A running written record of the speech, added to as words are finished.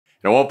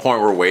And at one point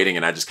we're waiting,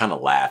 and I just kind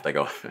of laughed. I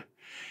go,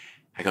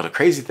 the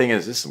crazy thing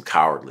is, there's some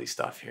cowardly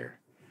stuff here.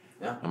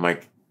 Yeah. I'm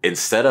like,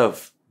 instead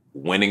of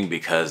winning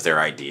because their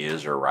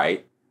ideas are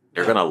right,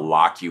 they're gonna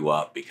lock you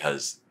up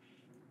because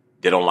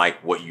they don't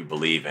like what you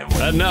believe in.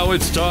 And now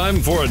it's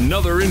time for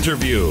another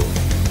interview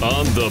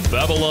on the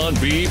Babylon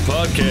Bee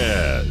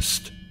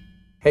podcast.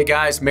 Hey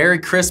guys, Merry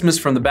Christmas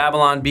from the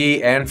Babylon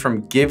Bee and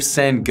from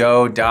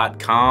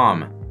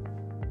GiveSendGo.com.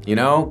 You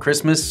know,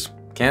 Christmas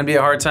can be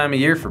a hard time of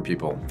year for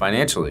people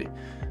financially.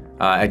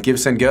 At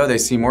GiveSendGo, they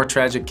see more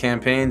tragic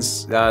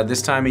campaigns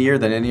this time of year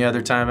than any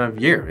other time of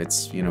year.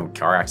 It's,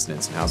 car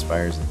accidents and house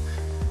fires and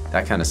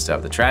that kind of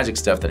stuff, the tragic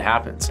stuff that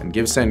happens. And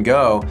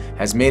GiveSendGo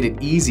has made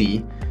it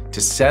easy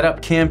to set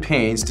up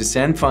campaigns to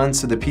send funds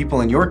to the people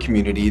in your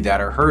community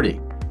that are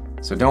hurting.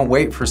 So don't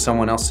wait for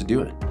someone else to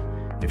do it.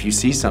 If you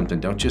see something,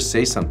 don't just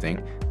say something.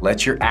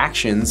 Let your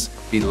actions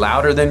be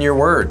louder than your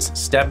words.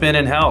 Step in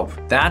and help.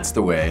 That's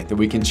the way that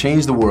we can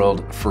change the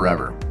world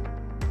forever.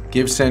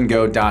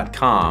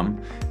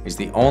 GiveSendGo.com is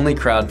the only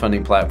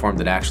crowdfunding platform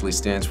that actually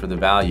stands for the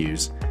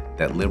values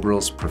that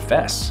liberals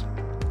profess: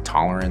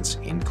 tolerance,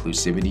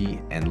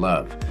 inclusivity, and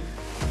love.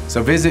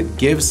 So visit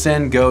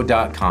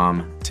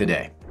GiveSendGo.com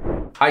today.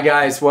 Hi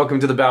guys, welcome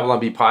to the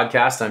Babylon Bee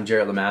podcast. I'm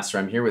Jarrett Lemaster.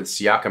 I'm here with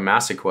Siaka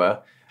Massaquoi.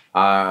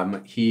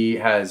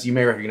 You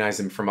may recognize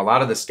him from a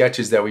lot of the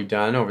sketches that we've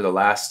done over the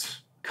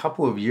last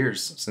couple of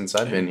years since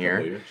I've been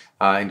here,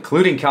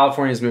 including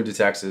California's Move to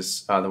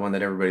Texas, the one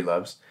that everybody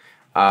loves.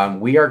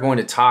 We are going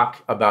to talk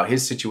about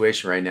his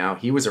situation right now.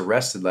 He was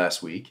arrested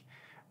last week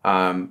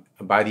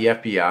by the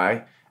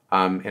FBI,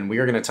 and we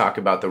are going to talk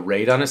about the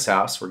raid on his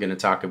house. We're going to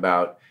talk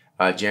about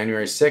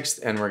January 6th,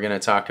 and we're going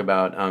to talk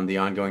about the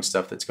ongoing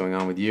stuff that's going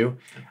on with you.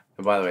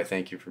 And by the way,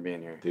 thank you for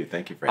being here. Dude,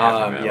 thank you for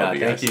having me. Yeah,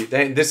 thank you.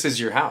 This is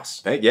your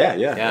house. Yeah.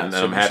 And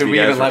I'm happy should we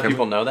you guys even let coming.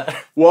 people know that?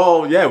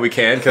 Well, yeah, we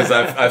can, because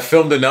I've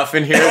filmed enough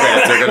in here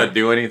that if they're going to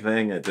do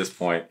anything at this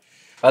point.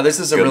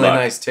 This is a Good really luck.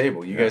 nice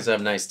table. You guys have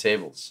nice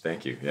tables.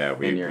 Thank you. Yeah,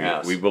 In your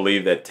house. we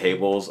believe that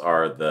tables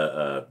are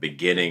the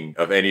beginning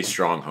of any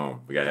strong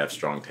home. We got to have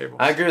strong tables.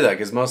 I agree with that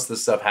because most of the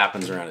stuff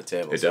happens around a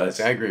table. It so does.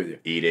 I agree with you.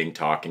 Eating,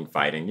 talking,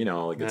 fighting,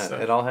 all the good stuff.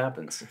 It all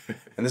happens.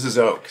 And this is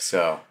oak,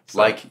 so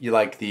you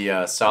like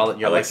the solid.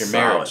 You like your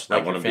marriage,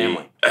 like your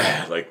family,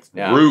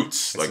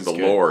 roots, This like is the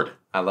good. Lord.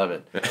 I love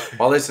it.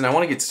 Well, listen, I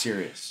want to get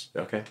serious.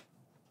 Okay.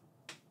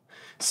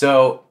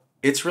 So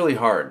it's really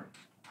hard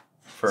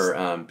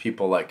for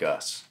people like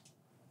us.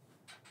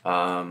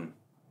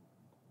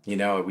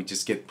 We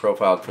just get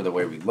profiled for the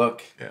way we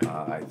look.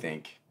 Yeah. I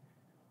think,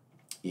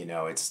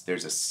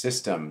 there's a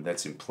system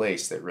that's in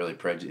place that really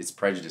it's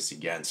prejudiced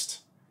against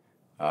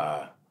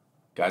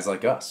guys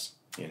like us.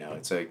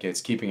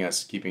 It's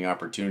keeping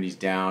opportunities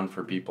down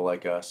for people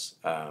like us.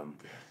 And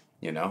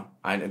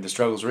the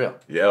struggle's real.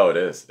 Yeah, it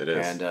is. It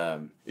is.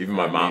 And even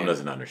my mom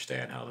doesn't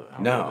understand how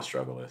real the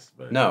struggle is.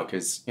 But no,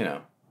 because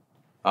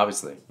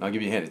obviously, I'll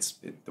give you a hint.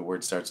 The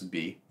word starts with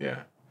B. Yeah.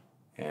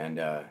 And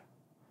it's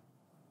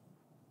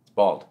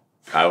bald.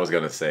 I was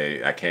gonna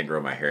say I can't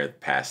grow my hair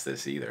past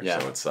this either,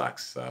 so it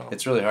sucks. So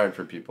it's really hard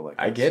for people like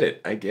us. I get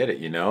it.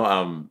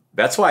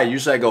 That's why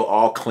I go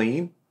all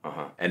clean,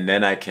 and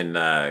then I can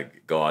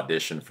go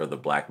audition for the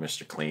Black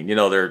Mr. Clean.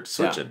 They're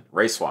switching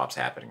race swaps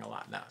happening a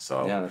lot now,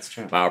 so yeah, that's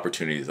true. My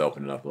opportunity is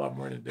opening up a lot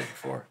more than it did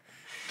before.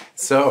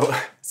 So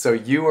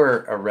you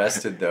were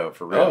arrested though,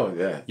 for real. Oh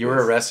yeah, you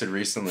were arrested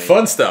recently.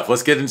 Fun stuff.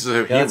 Let's get into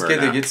the humor. Let's get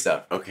now. the good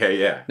stuff. Okay,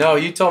 yeah. No,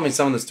 you told me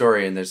some of the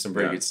story, and there's some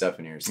pretty good stuff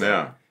in here. So.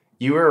 Yeah.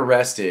 You were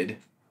arrested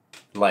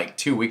like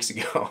 2 weeks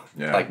ago.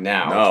 Yeah. Like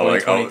now, no,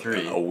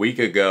 2023. a week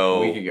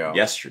ago.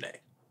 Yesterday.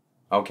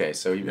 Okay,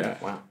 so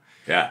wow.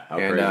 Yeah, how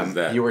crazy is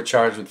that? You were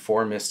charged with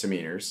 4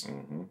 misdemeanors.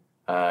 Mm-hmm.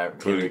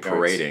 Including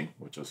parading,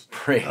 which was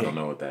parading. I don't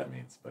know what that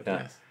means, but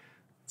yes.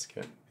 That's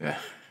good. Yeah.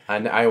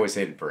 I always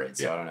hated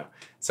parades, so I don't know.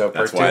 So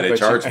that's why they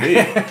charge me.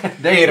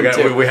 They hate them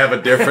too. We have a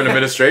different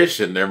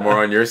administration. They're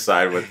more on your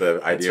side with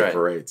the idea of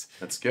parades.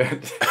 That's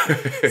good.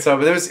 So,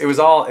 but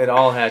it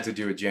all had to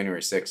do with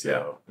January 6th,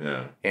 though.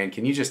 Yeah. And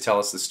can you just tell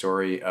us the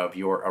story of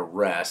your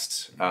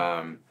arrest?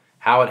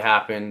 How it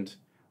happened?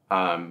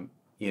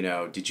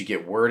 Did you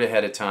get word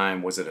ahead of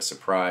time? Was it a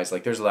surprise?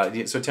 Like, there's a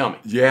lot. So tell me.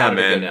 Yeah,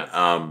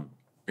 man.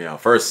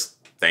 First,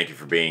 thank you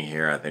for being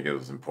here. I think it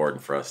was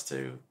important for us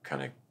to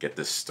kind of get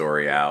this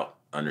story out.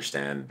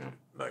 Understand,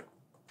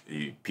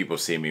 people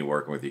see me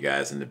working with you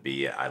guys in the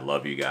Bee. I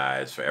love you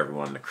guys. For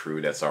everyone in the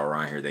crew that's all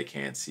around here, they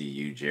can't see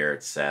you,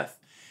 Jarrett, Seth,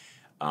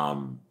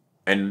 and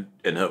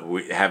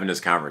having this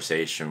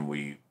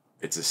conversation.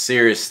 It's a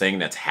serious thing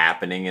that's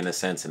happening in a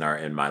sense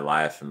in my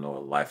life and the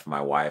life of my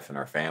wife and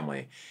our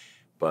family,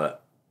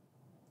 but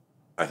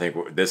I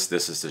think this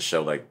is to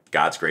show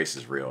God's grace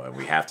is real, and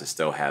we have to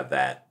still have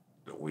that.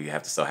 We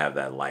have to still have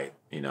that light,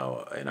 in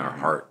our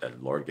heart that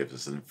the Lord gives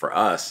us, and for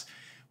us.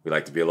 We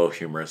like to be a little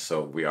humorous,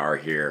 so we are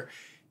here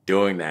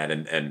doing that.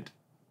 And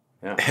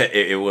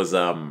it was,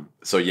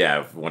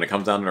 when it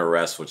comes down to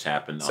arrest, which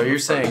happened. So you're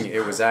saying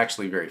it was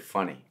actually very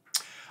funny.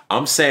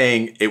 I'm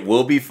saying it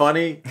will be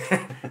funny,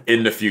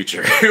 in the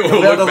future.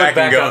 We'll look back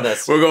and go, on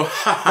this. We'll go,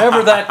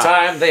 remember that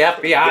time the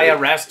FBI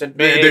arrested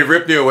me? They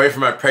ripped me away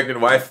from my pregnant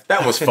wife.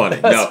 That was funny.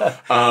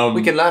 No,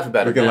 we can laugh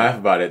about it. We can laugh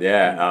about it.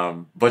 Yeah.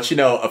 But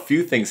a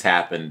few things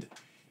happened.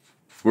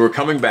 We were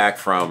coming back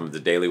from the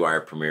Daily Wire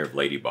premiere of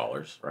Lady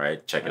Ballers,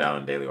 right? Check it out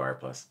on Daily Wire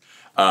Plus.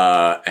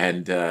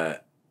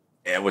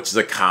 Which is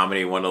a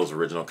comedy, one of those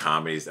original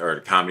comedies, or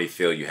the comedy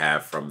feel you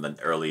have from the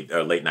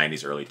late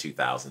 90s, early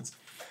 2000s.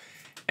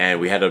 And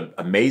we had an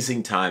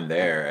amazing time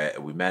there.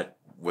 We met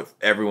with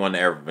everyone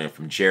there,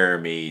 from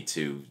Jeremy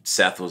to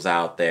Seth was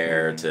out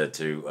there,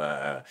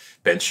 to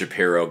Ben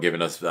Shapiro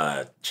giving us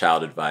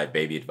child advice,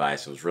 baby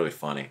advice. It was really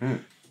funny.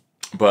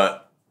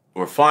 But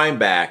we're flying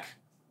back,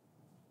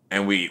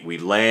 and we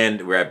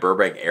land. We're at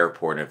Burbank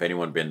Airport, and if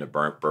anyone been to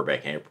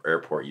Burbank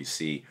Airport, you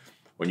see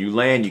when you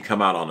land, you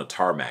come out on a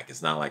tarmac.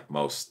 It's not like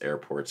most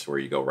airports where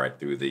you go right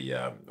through the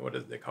what do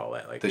they call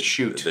that? Like the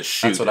chute. The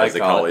chute. That's what I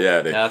call it.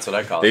 Yeah, that's what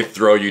I call it. They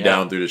throw you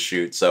down through the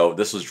chute. So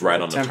this was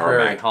right on the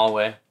tarmac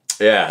hallway.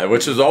 Yeah,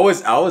 which is I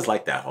always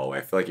like that hallway.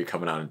 I feel like you're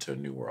coming out into a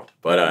new world.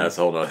 But that's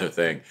a whole other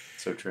thing.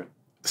 So true.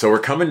 So we're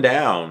coming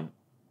down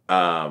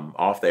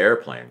off the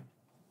airplane,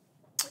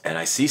 and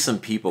I see some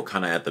people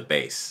kind of at the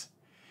base.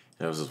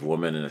 There was this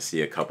woman, and I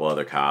see a couple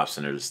other cops,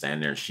 and they're just standing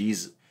there, and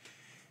she's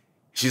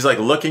like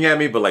looking at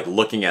me, but like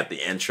looking at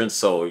the entrance,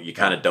 so you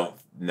kind of don't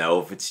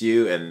know if it's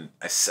you. And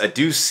I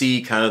do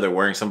see kind of they're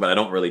wearing some, but I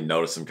don't really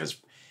notice them because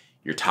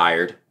you're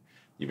tired.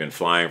 You've been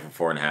flying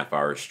for 4.5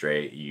 hours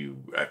straight.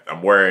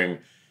 I'm wearing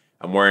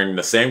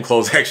the same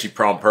clothes actually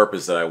on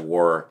purpose that I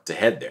wore to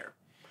head there,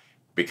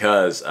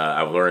 because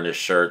I was wearing this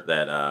shirt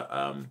that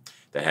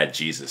had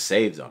Jesus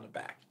Saves on the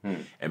back.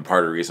 And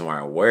part of the reason why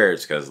I wear it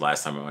is because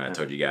last time when I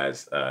told you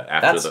guys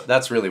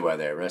that's really why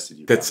they arrested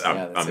you.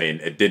 I mean,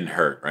 it didn't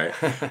hurt, right?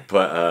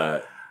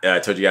 But I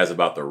told you guys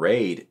about the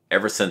raid.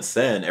 Ever since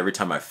then, every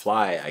time I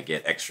fly, I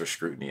get extra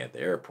scrutiny at the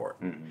airport,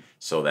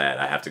 so that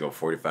I have to go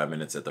 45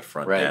 minutes at the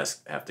front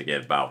desk. I have to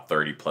get about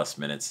 30 plus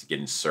minutes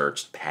getting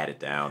searched, patted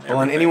down.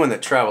 Well, and anyone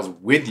that travels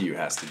with you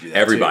has to do that.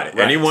 Everybody, too.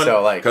 Right. Anyone,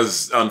 so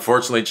because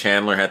unfortunately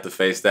Chandler had to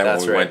face that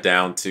when we went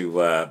down to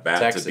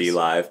back to Be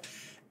Live.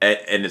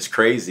 And it's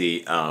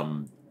crazy.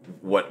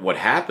 What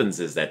happens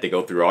is that they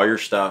go through all your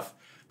stuff,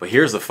 but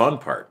here's the fun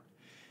part.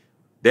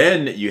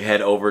 Then you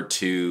head over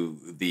to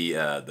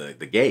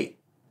the gate,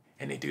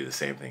 and they do the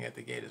same thing at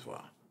the gate as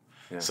well.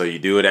 Yeah. So you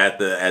do it at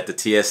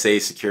the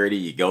TSA security.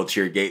 You go to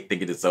your gate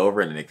thinking it's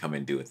over, and then they come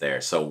and do it there.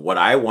 So what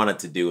I wanted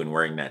to do in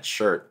wearing that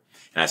shirt,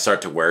 and I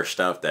start to wear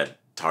stuff that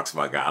talks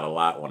about God a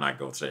lot when I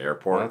go to the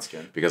airport. Well, that's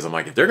good. Because I'm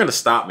like, if they're gonna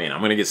stop me and I'm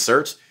gonna get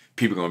searched,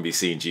 people are going to be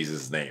seeing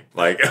Jesus' name.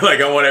 Like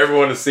I want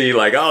everyone to see,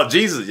 like, oh,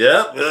 Jesus,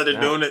 they're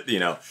doing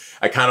it.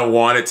 I kind of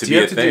want it to be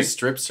a thing. Do you have to do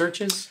strip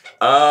searches?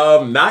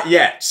 Not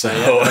yet. So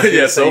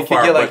so you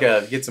far.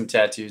 Could get some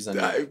tattoos on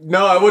you.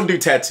 No, I wouldn't do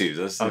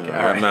tattoos. Okay,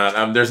 I'm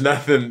not. There's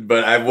nothing,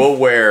 but I will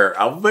wear.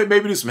 I'll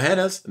maybe do some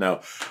hennas. No,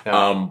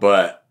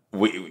 but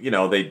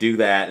they do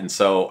that, and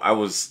so I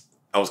was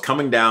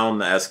coming down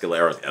the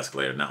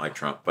escalator, not like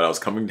Trump, but I was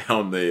coming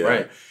down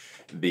the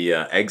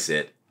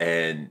exit,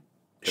 and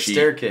the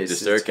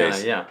staircase.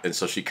 Kinda, and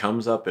so she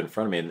comes up in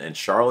front of me, and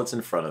Charlotte's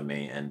in front of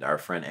me, and our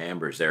friend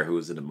Amber's there, who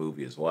was in the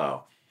movie as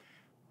well.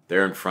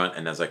 They're in front,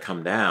 and as I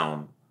come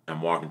down,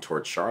 I'm walking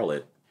towards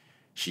Charlotte.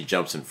 She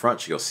jumps in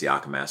front. She goes,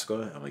 Siaka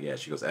Massaquoi? I'm like, yeah.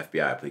 She goes,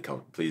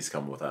 FBI, please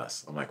come with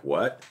us. I'm like,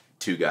 what?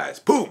 2 guys,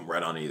 boom,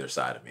 right on either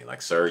side of me.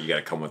 Like, sir, you got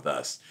to come with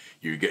us.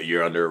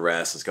 You're under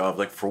arrest. Let's go. I'm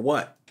like, for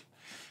what?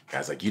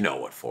 Guy's like, you know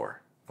what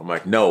for. I'm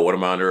like, no, what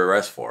am I under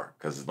arrest for?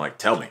 Because it's like,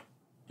 tell me.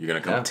 You're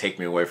going to come take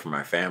me away from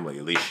my family.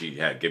 At least she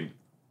had given,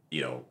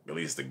 at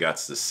least the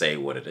guts to say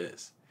what it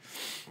is.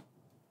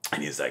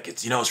 And he's like,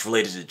 it's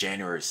related to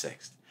January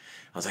 6th.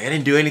 I was like, I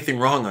didn't do anything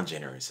wrong on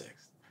January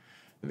 6th.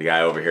 And the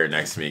guy over here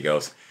next to me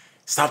goes,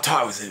 stop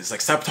talking. It's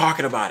like, stop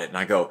talking about it. And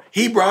I go,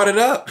 he brought it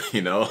up,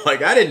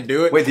 like I didn't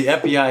do it. Wait, the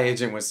FBI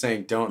agent was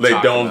saying don't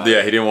talk about it.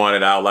 Yeah, he didn't want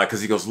it out loud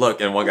because he goes, look,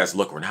 and one guy's,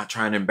 look, we're not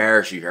trying to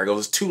embarrass you here. I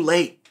goes, it's too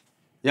late.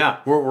 Yeah,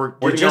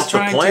 we're just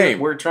trying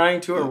we're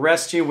trying to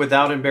arrest you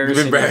without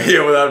embarrassing you.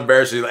 Yeah, without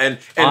embarrassing you.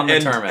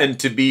 And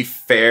to be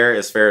fair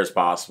as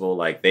possible,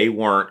 like they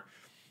weren't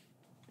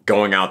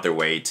going out their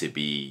way to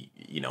be,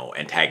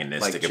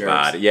 antagonistic like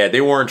about it. Yeah,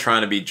 they weren't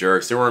trying to be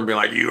jerks. They weren't being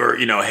like,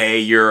 hey,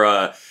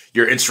 you're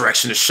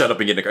insurrectionist, shut up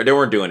and get in the car. They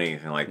weren't doing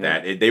anything like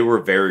that. They were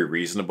very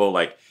reasonable.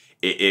 Like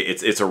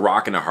it's a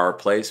rock and a hard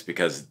place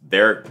because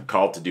they're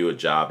called to do a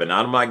job, and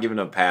I'm not giving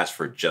them a pass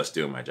for just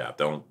doing my job.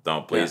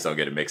 Please don't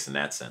get it mixed in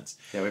that sense.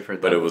 Yeah, we've heard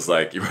that. But it was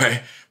like, you're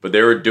right. But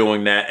they were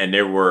doing that, and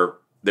they were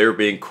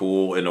being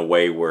cool in a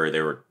way where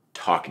they were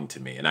talking to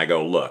me, and I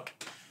go, look,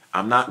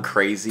 I'm not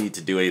crazy to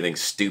do anything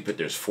stupid.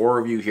 There's 4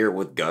 of you here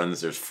with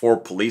guns. There's 4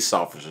 police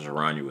officers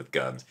around you with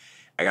guns.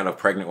 I got a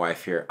pregnant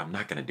wife here. I'm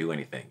not going to do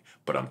anything,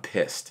 but I'm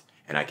pissed,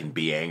 and I can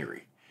be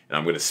angry, and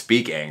I'm going to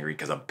speak angry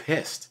because I'm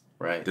pissed.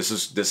 Right. This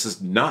is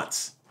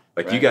nuts.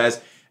 Like you guys,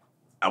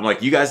 I'm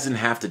like, you guys didn't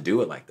have to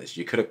do it like this.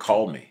 You could have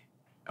called me.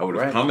 I would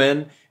have come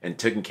in and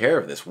taken care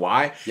of this.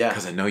 Why? Yeah.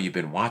 Because I know you've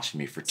been watching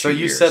me for 2 So years.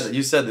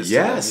 you said this.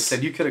 Yes. To them. You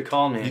said you could have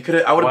called me. You could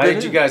have. I would have. Why been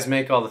did you in. guys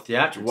make all the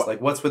theatrics?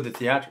 Like, what's with the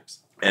theatrics?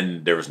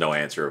 And there was no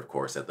answer, of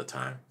course, at the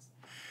time.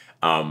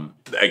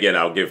 Again,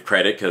 I'll give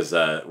credit because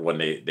when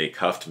they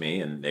cuffed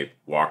me and they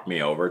walked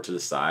me over to the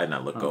side, and I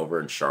look over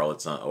and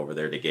Charlotte's over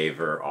there. They gave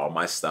her all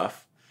my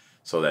stuff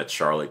so that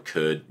Charlotte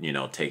could,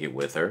 take it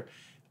with her.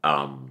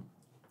 And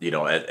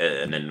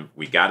then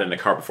we got in the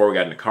car. Before we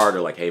got in the car,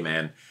 they're like, "Hey,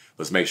 man,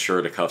 let's make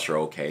sure the cuffs are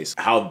okay." So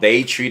how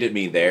they treated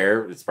me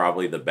there is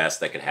probably the best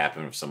that could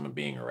happen with someone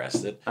being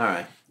arrested. All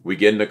right. We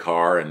get in the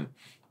car and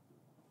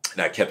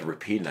I kept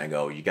repeating. I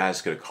go, "You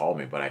guys could have called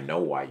me, but I know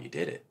why you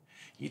did it.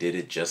 You did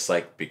it just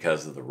like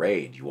because of the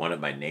raid. You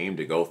wanted my name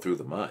to go through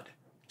the mud.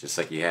 Just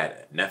like you had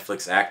a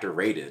Netflix actor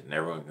raided and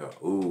everyone go,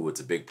 ooh, it's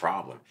a big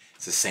problem."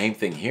 It's the same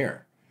thing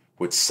here,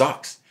 which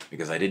sucks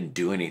because I didn't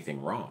do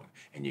anything wrong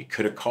and you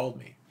could have called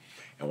me.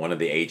 And one of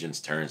the agents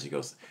turns, he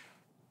goes,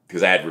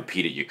 because I had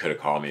repeated, "You could have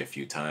called me" a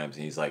few times.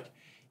 And he's like,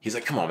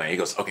 "Come on, man." He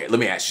goes, "Okay, let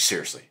me ask you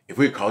seriously. If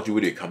we had called you,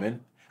 would you come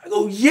in?" I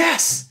go,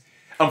 "Yes.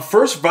 I'm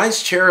first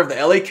vice chair of the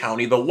LA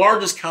County, the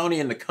largest county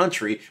in the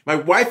country. My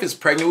wife is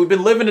pregnant. We've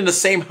been living in the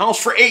same house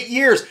for 8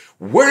 years.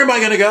 Where am I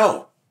going to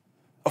go?"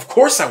 Of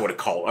course I would have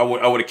called. I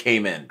would have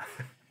came in.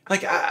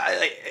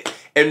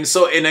 And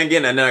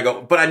then I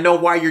go, "But I know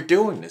why you're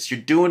doing this. You're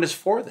doing this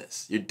for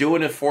this. You're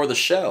doing it for the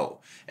show."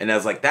 And I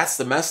was like, that's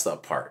the messed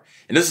up part.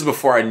 And this is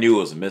before I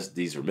knew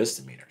these were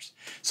misdemeanors.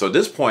 So at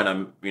this point,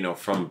 I'm,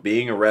 from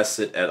being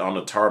arrested on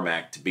the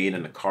tarmac to being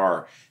in the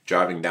car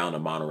driving down to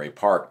Monterey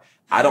Park,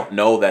 I don't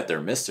know that they're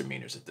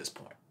misdemeanors at this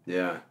point.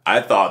 Yeah. I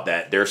thought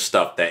that there's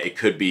stuff that it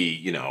could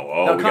be, now, we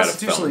got a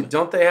constitutionally, felony.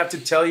 don't they have to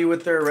tell you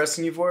what they're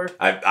arresting you for?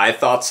 I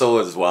thought so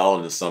as well,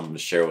 and there's something to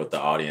share with the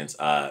audience.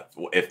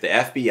 If the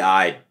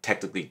FBI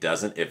technically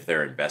doesn't, if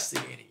they're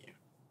investigating you.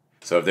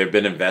 So if they've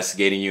been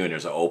investigating you and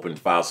there's an open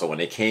file, so when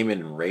they came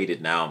in and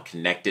raided now, I'm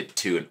connected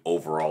to an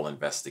overall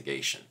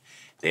investigation.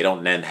 They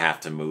don't then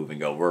have to move and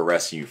go, "We're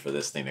arresting you for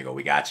this thing." They go,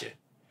 "We got you."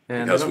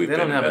 Man, they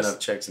don't have enough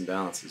checks and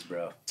balances,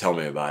 bro. Tell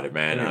me about it,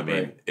 man. Yeah, I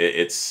mean,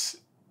 it's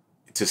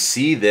to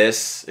see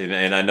this,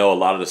 and I know a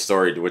lot of the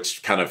story,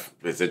 which kind of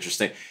is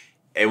interesting,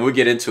 and we'll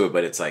get into it,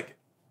 but it's like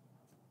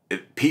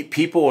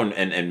people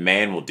and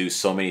man will do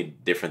so many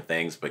different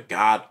things, but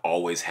God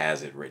always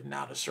has it written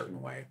out a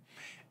certain way.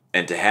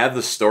 And to have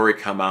the story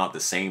come out at the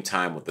same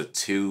time with the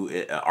two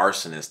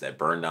arsonists that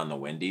burned down the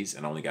Wendy's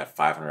and only got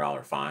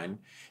 $500 fine,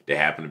 they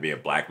happen to be a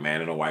black man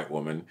and a white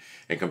woman,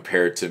 and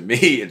compared to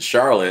me and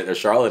Charlotte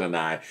and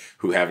I,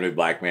 who happen to be a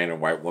black man and a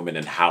white woman,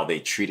 and how they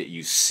treat it,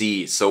 you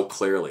see so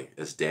clearly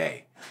as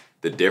day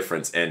the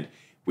difference. And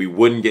we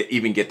wouldn't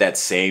even get that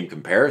same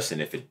comparison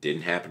if it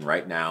didn't happen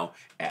right now,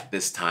 at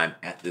this time,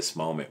 at this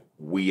moment.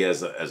 We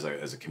as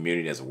a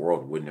community, as a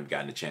world, wouldn't have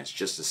gotten a chance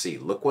just to see.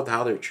 Look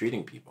how they're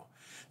treating people.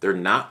 They're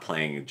not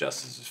playing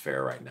justice is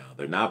fair right now.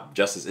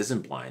 Justice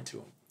isn't blind to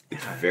them.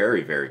 It's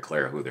very, very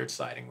clear who they're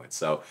siding with.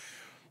 So,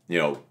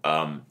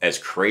 as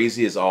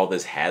crazy as all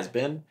this has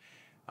been,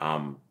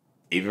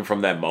 even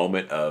from that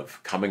moment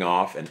of coming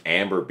off and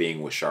Amber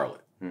being with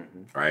Charlotte,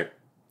 right?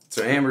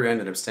 So Amber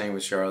ended up staying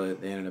with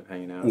Charlotte. They ended up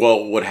hanging out.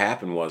 Well, what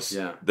happened was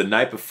the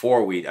night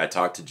before I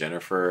talked to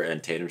Jennifer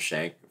and Tatum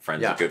Shank,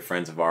 good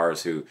friends of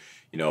ours who,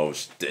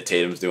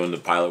 Tatum's doing the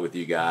pilot with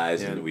you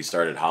guys, and we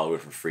started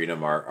Hollywood for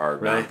Freedom, our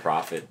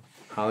nonprofit.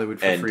 Hollywood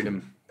for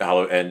Freedom.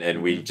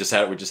 And we just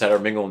had our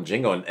mingle and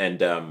jingle,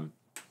 and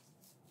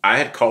I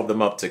had called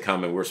them up to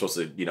come, and we were supposed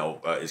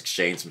to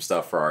exchange some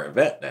stuff for our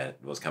event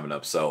that was coming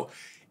up. So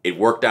it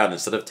worked out.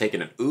 Instead of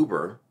taking an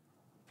Uber,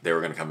 they were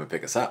going to come and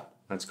pick us up.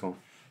 That's cool.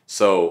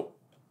 So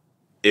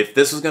if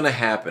this was going to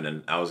happen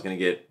and I was going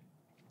to get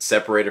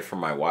separated from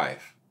my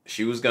wife,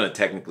 she was going to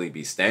technically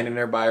be standing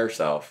there by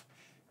herself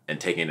and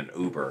taking an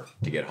Uber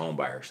to get home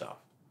by herself.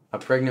 A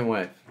pregnant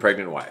wife.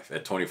 Pregnant wife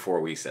at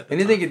 24 weeks at the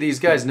time. And you think these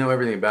guys know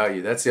everything about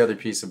you. That's the other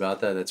piece about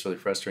that that's really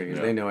frustrating. Is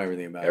they know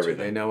everything about you.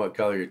 They know what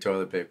color your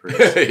toilet paper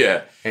is.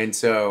 Yeah.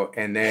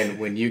 And then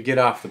when you get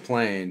off the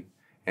plane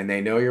and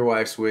they know your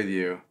wife's with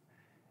you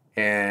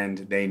and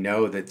they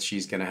know that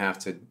she's going to have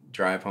to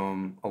drive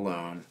home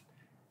alone.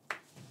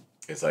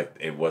 It's like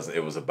it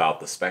was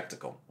about the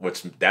spectacle,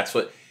 which that's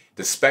what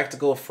the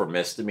spectacle for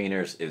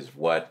misdemeanors is.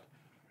 What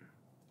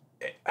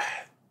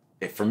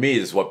for me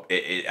is what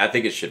I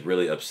think it should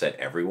really upset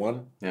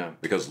everyone. Yeah.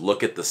 Because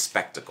look at the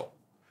spectacle,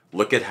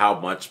 look at how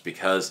much,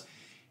 because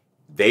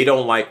they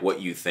don't like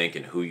what you think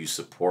and who you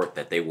support,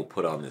 that they will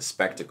put on this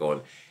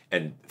spectacle.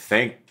 And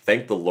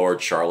thank the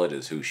Lord, Charlotte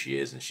is who she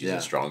is, and she's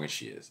as strong as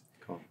she is.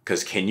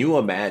 Because can you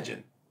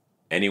imagine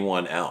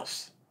anyone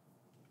else?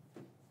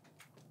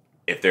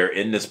 If they're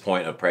in this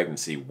point of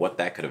pregnancy, what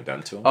that could have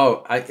done to them?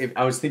 Oh,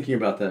 I was thinking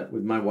about that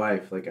with my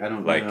wife. Like, I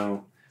don't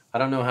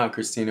know how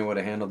Christina would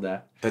have handled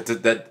that.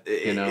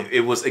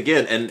 It was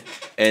again,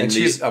 and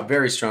she's a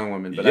very strong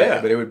woman, but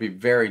it would be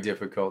very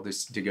difficult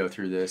to go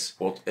through this.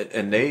 Well,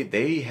 and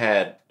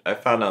I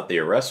found out the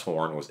arrest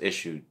warrant was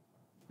issued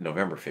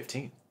November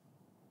 15th.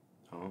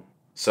 Oh,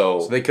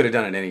 so they could have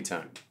done it any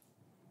time.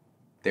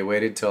 They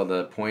waited till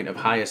the point of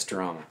highest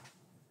drama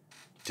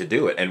to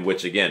do it, and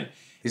which again,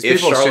 these if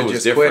people Charlotte should was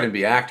just quit different, and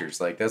be actors.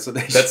 Like that's what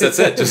they. that's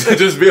it.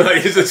 Just be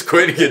like, just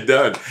quit and get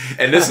done.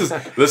 And this is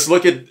let's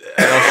look at. And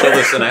I'll show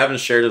this, and I haven't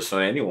shared this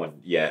with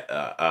anyone yet.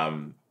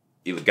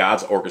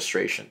 God's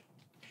orchestration.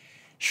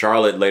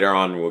 Charlotte later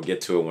on, we'll get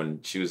to it, when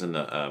she was in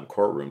the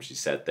courtroom, she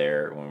sat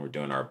there when we were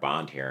doing our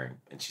bond hearing,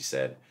 and she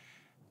said,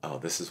 "Oh,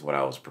 this is what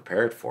I was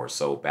prepared for."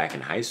 So back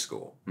in high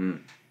school,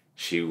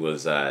 she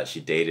was she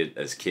dated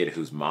this kid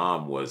whose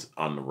mom was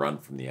on the run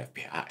from the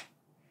FBI.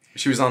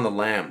 She was on the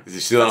lam.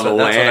 She's on the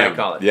lam. That's what I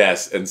call it.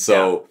 Yes, and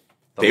so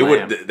the they lam.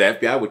 would the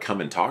FBI would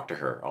come and talk to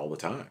her all the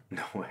time.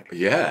 No way.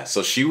 Yeah,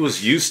 so she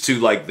was used to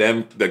like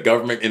the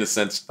government in a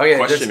sense Okay,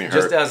 questioning her.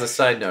 just as a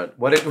side note,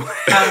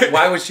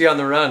 why was she on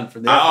the run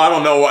from the? I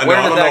don't know. Where I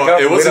did don't that know. go?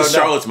 It We wasn't don't know.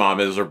 Charlotte's mom.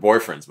 It was her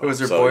boyfriend's mom. It was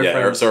her so, yeah,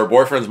 boyfriend's- so her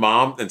boyfriend's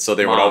mom, and so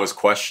they would Mom. always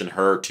question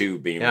her too,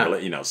 being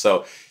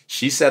So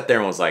she sat there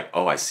and was like,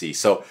 "Oh, I see."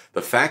 So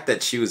the fact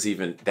that she was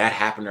even that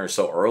happened to her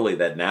so early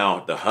that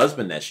now the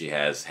husband that she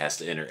has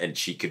to enter, and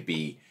she could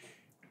be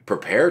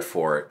prepared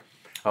for it.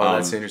 Oh,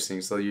 that's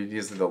interesting. So you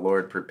use the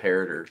Lord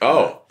prepared her.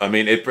 Oh, I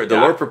mean, the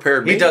Lord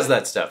prepared me. He does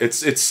that stuff.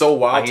 It's so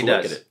wild He to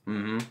does. look at it.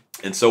 Mm-hmm.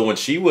 And so when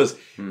she was,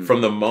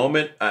 from the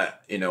moment,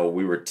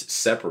 we were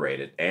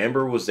separated,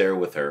 Amber was there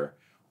with her,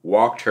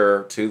 walked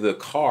her to the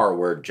car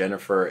where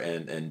Jennifer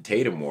and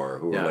Tatum were,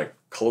 who were like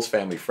close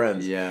family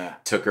friends,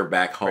 took her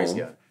back Praise home,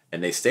 God.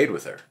 and they stayed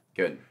with her.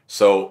 Good.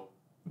 So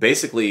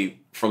basically,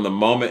 from the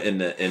moment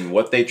in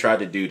what they tried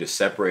to do to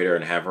separate her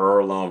and have her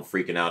alone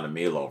freaking out and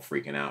me alone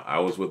freaking out, I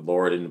was with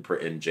Lord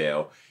in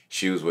jail.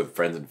 She was with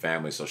friends and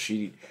family, so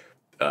she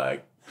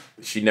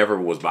never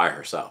was by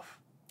herself.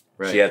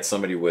 Right. She had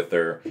somebody with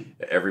her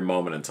every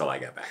moment until I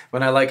got back.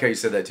 When I like how you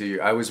said that to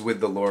you, I was with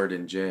the Lord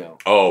in jail.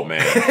 Oh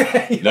man,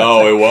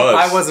 no, it was.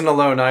 I wasn't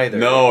alone either.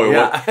 No, it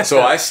was.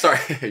 So I start.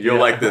 You'll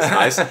like this.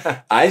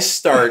 I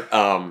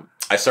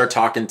start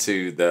talking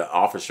to the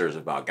officers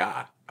about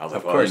God. I was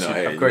like, of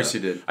course you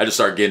did. I just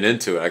started getting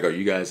into it. I go,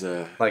 you guys,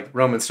 like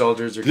Roman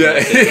soldiers or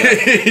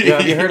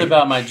have you heard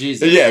about my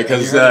Jesus? Yeah,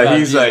 because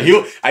he's like,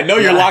 I know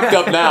you're locked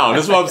up now.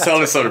 This is what I'm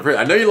telling somebody.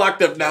 I know you're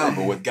locked up now,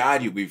 but with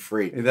God, you'll be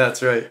free.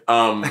 That's right.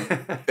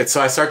 And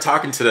so I start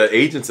talking to the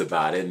agents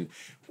about it, and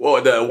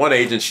the one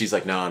agent, she's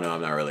like, no, I'm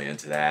not really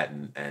into that,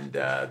 and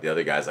the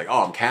other guy's like,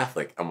 oh, I'm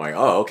Catholic. I'm like,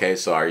 oh, okay,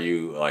 so are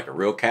you like a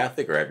real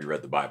Catholic, or have you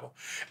read the Bible?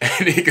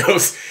 And he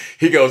goes,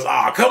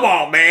 oh, come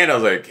on, man. I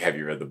was like, have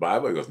you read the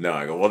Bible? He goes, no.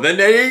 I go, well, then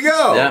there you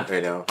go. Yeah.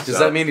 You know, Does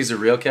that mean he's a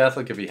real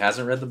Catholic if he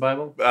hasn't read the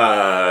Bible?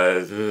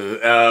 Is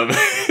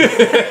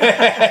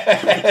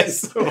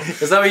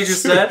that what you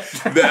just said?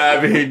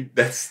 I mean,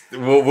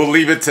 we'll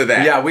leave it to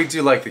that. Yeah, we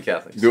do like the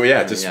Catholics.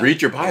 Yeah, just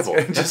read your Bible.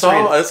 That's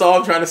all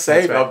I'm trying to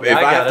say. Right. If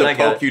I have to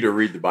poke you to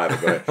read the Bible,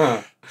 go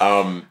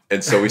ahead.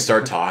 And so we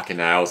start talking,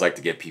 and I always like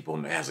to get people,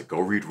 and I was like, go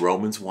read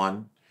Romans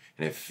 1.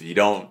 And if you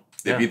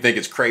think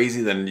it's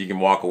crazy, then you can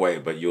walk away,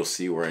 but you'll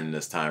see we're in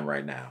this time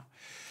right now.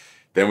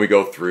 Then we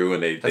go through,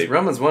 and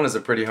Romans 1 is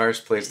a pretty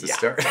harsh place to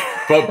start.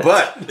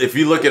 but if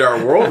you look at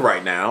our world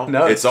right now,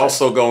 it's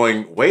also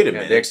going, wait a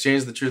minute. They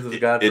exchange the truth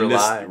of God for a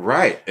lie.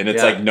 Right. And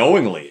it's like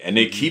knowingly. And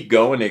they keep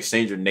going. They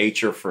exchange their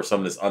nature for some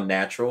of this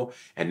unnatural.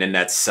 And then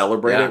that's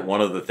celebrated. Yeah. One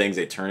of the things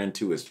they turn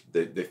into is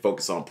they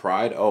focus on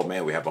pride. Oh,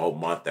 man, we have a whole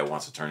month that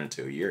wants to turn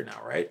into a year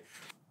now, right?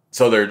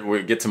 So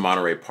we get to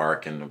Monterey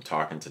Park, and I'm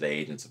talking to the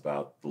agents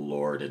about the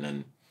Lord. And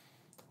then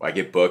I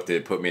get booked. They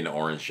put me in an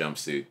orange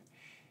jumpsuit.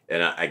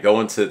 And I go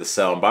into the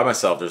cell, and by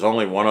myself, there's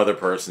only one other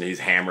person. He's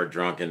hammered,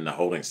 drunk in the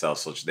holding cell,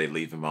 so they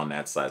leave him on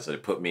that side. So they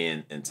put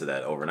me into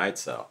that overnight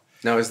cell.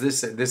 Now,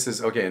 this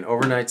is okay, an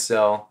overnight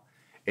cell.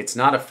 It's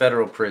not a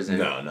federal prison.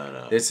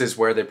 No. This is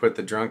where they put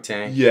the drunk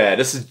tank. Yeah,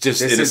 this is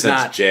just, in a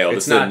sense, jail.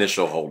 This is the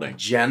initial holding.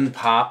 Gen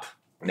Pop.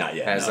 Not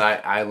yet. As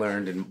I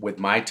learned with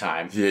my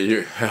time.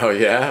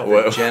 Yeah,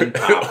 What, Gen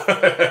Pop.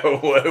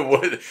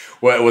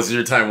 what was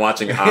your time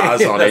watching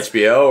Oz on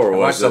HBO, or I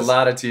watched a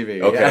lot of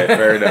TV. Okay,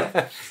 fair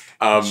enough.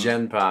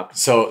 Gen Pop.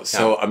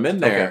 So I'm in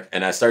there,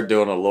 and I start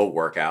doing a little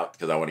workout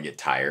because I want to get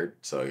tired,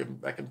 so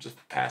I can just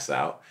pass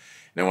out.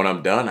 And then when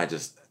I'm done,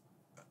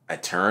 I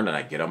turn and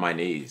I get on my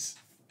knees,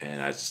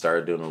 and I just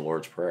started doing the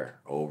Lord's Prayer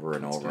over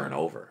and over and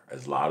over,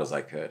 as loud as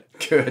I could.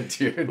 Good,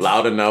 dude.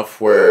 Loud enough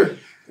where,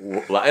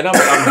 and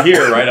I'm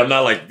here, right? I'm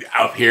not like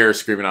out here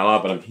screaming out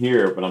loud, but I'm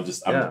here, but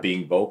I'm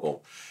being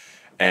vocal.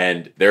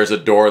 And there's a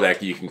door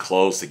that you can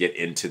close to get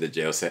into the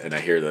jail cell. And I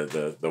hear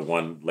the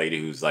one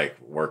lady who's like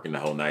working the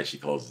whole night, she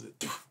closes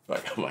it.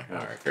 I'm like, all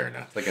right, fair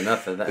enough. Like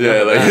enough of that.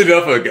 Yeah, like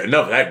enough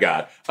of that,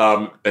 God.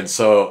 And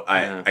so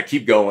I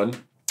keep going.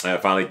 And I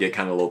finally get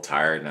kind of a little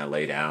tired, and I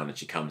lay down, and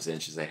she comes in.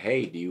 She's like,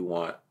 hey, do you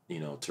want,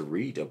 to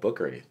read a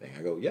book or anything?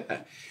 I go,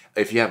 yeah.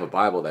 If you have a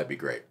Bible, that'd be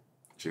great.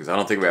 She goes, I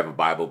don't think we have a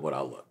Bible, but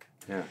I'll look.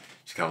 Yeah.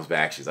 She comes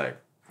back. She's like,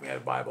 we had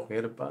a Bible.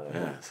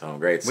 Yeah, so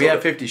great. We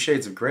have 50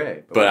 Shades of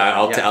Grey. But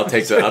I'll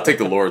take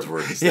the Lord's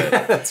word instead.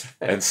 Yeah, that's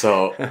right. And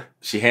so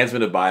she hands me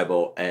the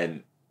Bible,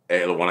 and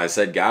when I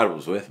said God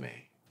was with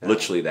me,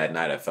 literally that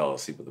night I fell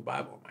asleep with the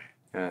Bible in my hand.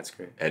 Yeah, that's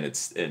great. And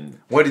it's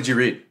in. What did you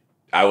read?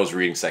 I was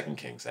reading Second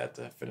Kings. I had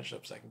to finish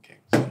up Second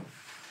Kings.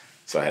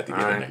 So I had to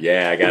get in there.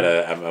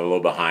 Yeah, I'm a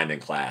little behind in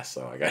class,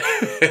 so I got.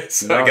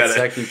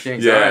 Second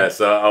Kings. Yeah,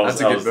 so I was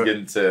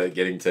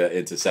getting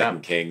into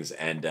Second Kings,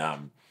 and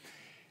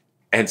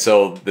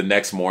so the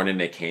next morning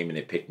they came and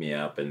they picked me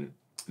up, and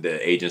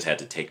the agents had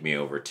to take me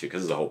over to,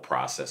 because it's a whole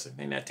processing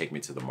thing. They had to take me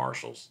to the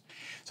marshals.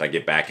 So I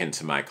get back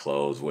into my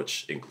clothes,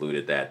 which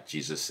included that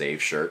Jesus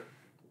Save shirt,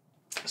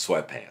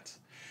 sweatpants.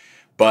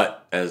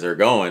 But as they're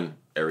going,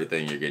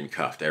 everything, you're getting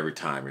cuffed every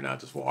time. You're not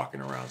just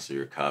walking around, so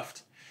you're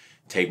cuffed.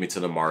 Take me to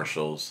the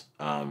marshals.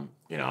 I'm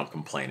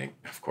complaining,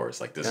 of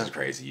course, like, this is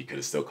crazy. You could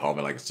have still called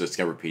me. Like, it's just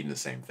repeating the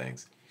same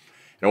things.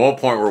 And at one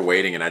point we're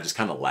waiting, and I just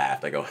kind of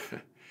laughed. I go,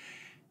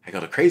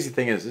 the crazy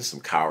thing is, there's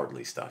some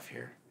cowardly stuff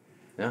here.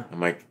 Yeah. I'm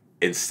like,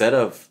 instead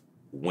of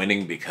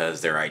winning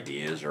because their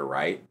ideas are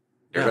right,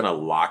 they're going to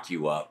lock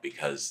you up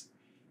because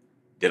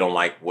they don't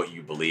like what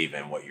you believe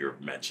and what you're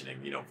mentioning,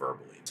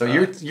 verbally. So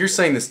you're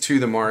saying this to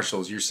the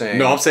marshals. You're saying...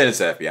 No, I'm saying it's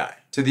the FBI.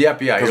 To the FBI.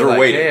 Because we're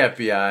waiting. Hey,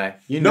 FBI,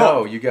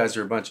 you guys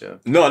are a bunch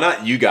of... No,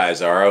 not you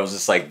guys are. I was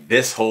just like,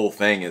 this whole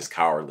thing is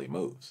cowardly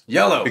moves.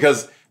 Yellow.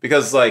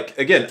 Because like,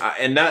 again,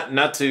 and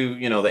not to,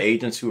 the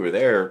agents who were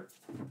there,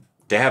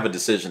 they have a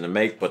decision to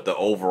make, but the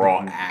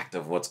overall act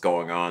of what's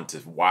going on,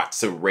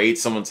 to raid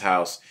someone's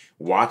house,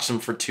 watch them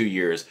for 2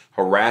 years,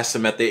 harass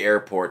them at the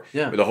airport,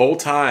 the whole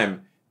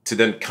time, to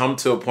then come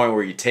to a point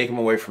where you take them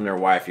away from their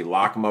wife, you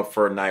lock them up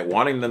for a night,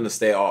 wanting them to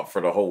stay off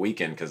for the whole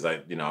weekend, because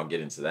I'll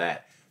get into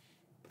that,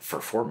 for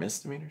 4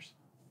 misdemeanors.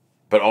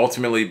 But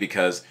ultimately,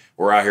 because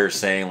we're out here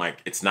saying, like,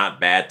 it's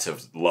not bad to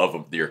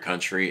love your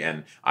country,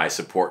 and I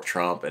support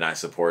Trump, and I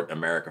support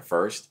America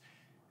first,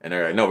 and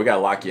they're like, no, we got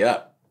to lock you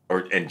up.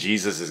 And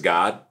Jesus is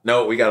God.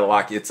 No, we got to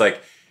lock you. It's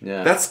like,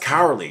 that's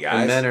cowardly, guys.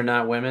 And men are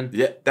not women?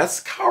 Yeah, that's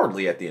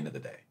cowardly at the end of the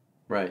day.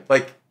 Right.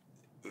 Like,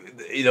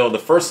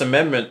 the First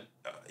Amendment,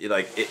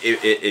 like,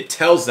 it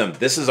tells them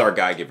this is our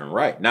God-given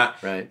right.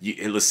 Not, right.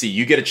 Let's see,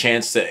 you get a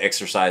chance to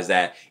exercise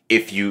that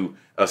if you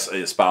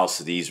espouse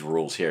to these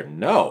rules here.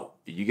 No,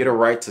 you get a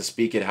right to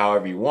speak it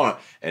however you want.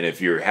 And if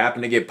you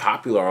happen to get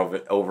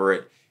popular over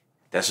it,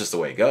 that's just the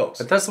way it goes.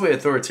 But that's the way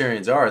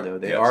authoritarians are, though.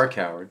 They are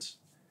cowards.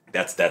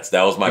 That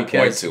was my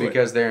point to it.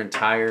 Because their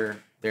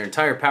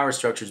entire power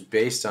structure is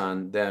based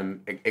on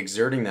them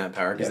exerting that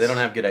power because they don't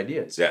have good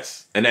ideas.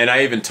 Yes. And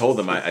I even told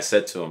them, I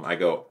said to them,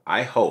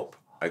 I hope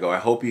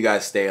you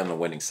guys stay on the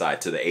winning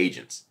side, to the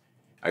agents.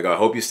 I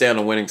hope you stay on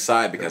the winning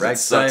side, because the right it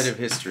sucks. side of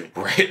history.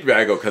 Right.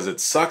 Because it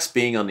sucks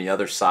being on the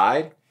other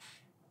side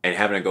and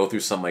having to go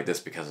through something like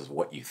this because of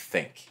what you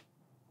think.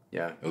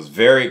 Yeah. It was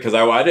very, because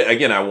I want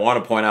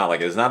to point out,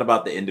 like, it's not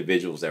about the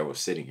individuals that were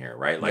sitting here,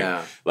 right?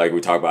 Like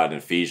we talk about in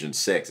Ephesians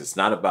 6, it's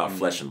not about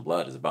flesh and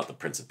blood, it's about the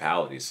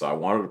principalities. So I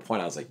wanted to point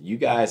out, I was like, you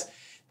guys,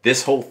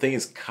 this whole thing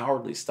is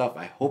cowardly stuff.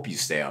 I hope you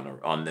stay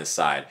on this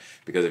side,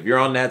 because if you're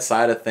on that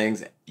side of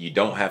things, you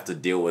don't have to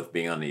deal with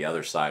being on the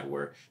other side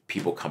where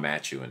people come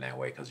at you in that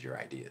way because of your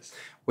ideas.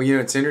 Well,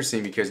 it's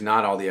interesting because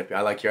not all the FBI,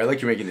 I like you're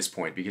making this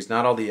point, because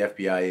not all the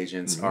FBI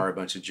agents are a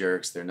bunch of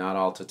jerks. They're not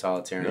all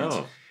totalitarians.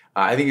 No.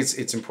 I think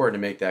it's important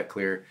to make that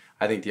clear.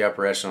 I think the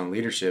upper echelon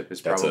leadership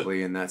is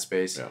probably in that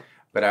space. Yeah.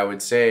 But I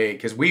would say,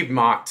 because we've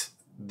mocked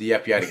the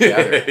FBI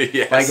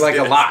together, like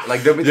a lot.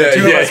 Like the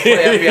two of us play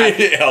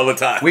FBI all the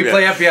time. We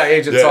play FBI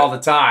agents all the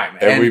time,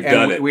 and we've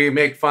done it. We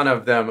make fun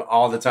of them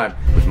all the time.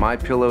 With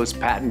MyPillow's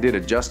patented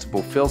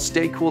adjustable fill,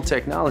 stay cool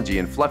technology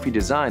and fluffy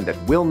design that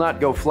will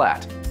not go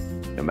flat,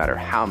 no matter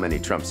how many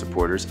Trump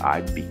supporters I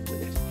beat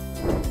with it.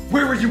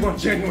 Where were you on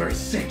January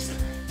 6th?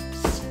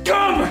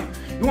 Scum!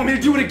 You want me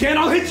to do it again?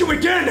 I'll hit you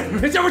again!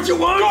 Is that what you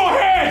want? Go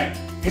ahead!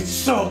 It's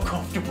so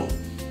comfortable.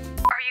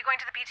 Are you going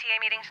to the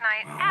PTA meeting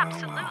tonight?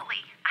 Absolutely.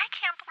 I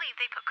can't believe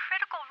they put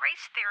critical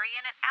race theory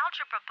in an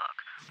algebra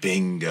book.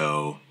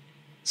 Bingo.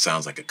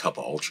 Sounds like a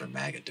couple ultra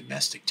MAGA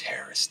domestic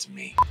terrorists to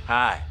me.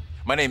 Hi,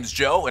 my name's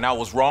Joe, and I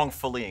was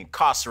wrongfully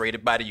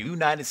incarcerated by the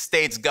United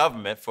States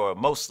government for a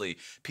mostly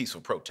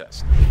peaceful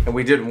protest. And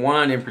we did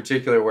one in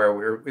particular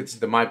where it's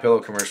the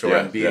MyPillow commercial where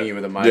I'm beating you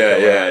with a MyPillow.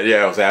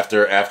 Yeah. It was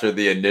after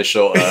the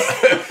initial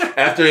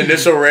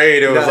initial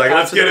raid. It was like,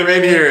 let's get him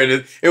in here,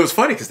 and it was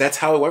funny because that's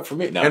how it went for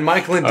me. Now, and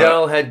Mike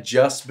Lindell had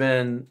just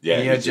been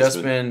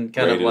kind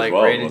of like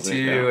raided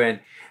too, and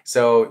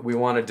so we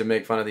wanted to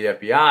make fun of the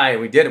FBI,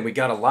 and we did it. We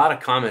got a lot of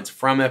comments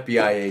from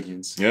FBI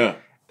agents. Yeah.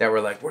 That were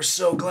like, we're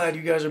so glad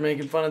you guys are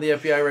making fun of the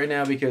FBI right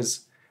now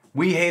because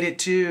we hate it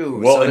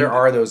too. Well, so there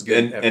are those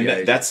good FBI and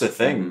agents. That's the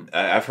thing.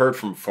 I've heard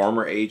from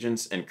former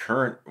agents and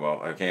current,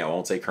 I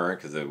won't say current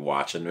because they're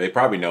watching. They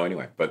probably know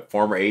anyway. But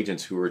former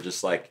agents who are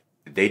just like,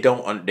 they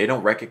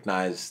don't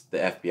recognize the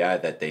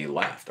FBI that they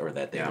left or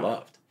that they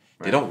loved.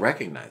 Right. They don't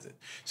recognize it.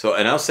 So,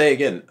 and I'll say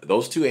again,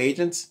 those two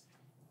agents,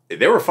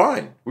 they were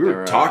fine. We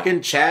were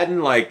talking, chatting,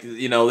 like,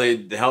 they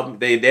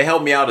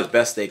helped me out as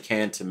best they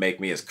can to make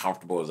me as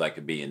comfortable as I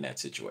could be in that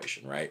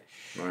situation, right?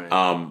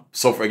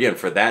 So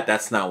for that,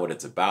 that's not what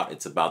it's about.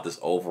 It's about this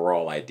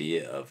overall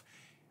idea of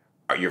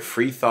your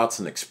free thoughts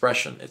and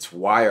expression. It's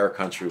why our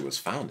country was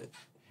founded.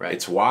 Right.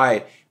 It's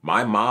why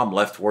My mom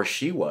left where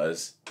she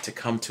was to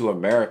come to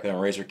America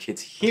and raise her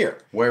kids here.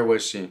 Where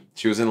was she?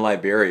 She was in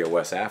Liberia,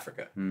 West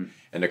Africa. And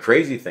the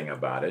crazy thing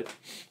about it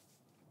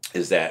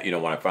is that, you know,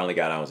 when I finally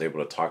got out, I was able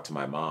to talk to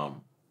my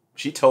mom.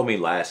 She told me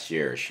last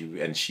year,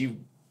 she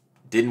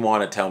didn't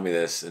want to tell me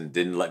this and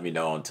didn't let me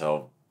know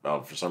until,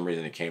 for some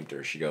reason it came to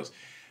her. She goes,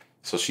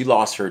 so she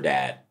lost her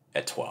dad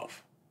at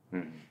 12.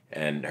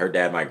 And her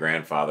dad, my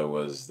grandfather,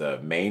 was the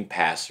main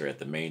pastor at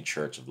the main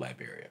church of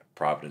Liberia,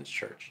 Providence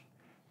Church.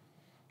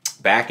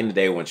 Back in the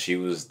day when she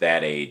was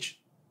that age,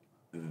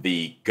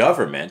 the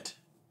government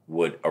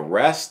would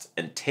arrest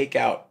and take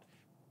out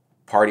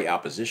party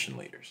opposition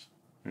leaders.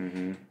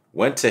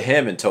 Went to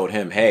him and told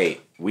him,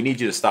 hey, we need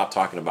you to stop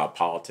talking about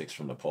politics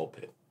from the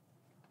pulpit.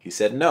 He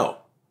said, no.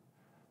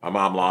 My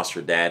mom lost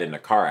her dad in a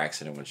car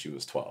accident when she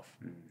was 12.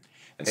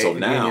 And so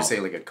now... You say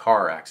like a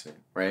car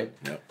accident, right?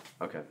 Yep.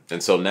 Okay.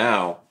 And so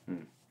now,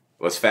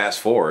 let's fast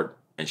forward,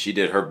 and she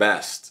did her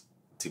best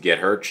to get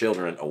her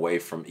children away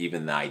from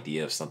even the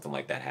idea of something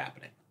like that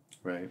happening.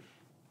 Right.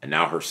 And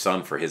now her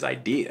son for his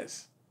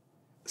ideas.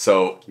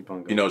 So,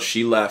 you know,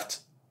 she left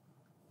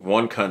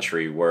one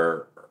country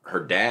where her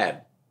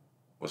dad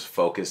was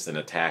focused and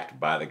attacked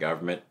by the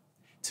government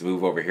to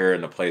move over here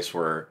in a place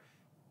where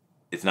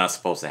it's not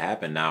supposed to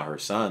happen. Now her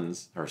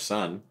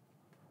son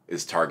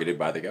is targeted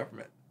by the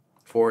government.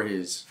 For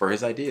his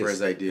ideas. For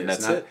his ideas. And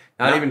that's not, it.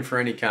 Not even for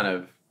any kind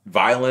of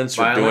violence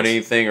or doing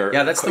anything, or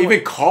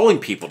even calling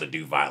people to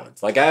do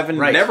violence. Like I haven't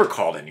never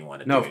called anyone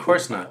to do anything. No, of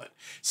course not.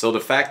 So the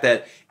fact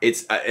that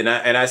it's and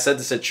I said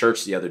this at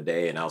church the other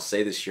day, and I'll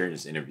say this here in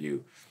this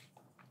interview.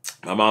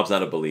 My mom's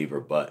not a believer,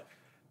 but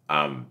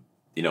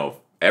you know,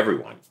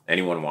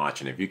 anyone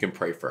watching, if you can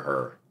pray for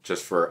her,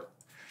 just for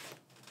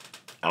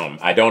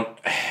I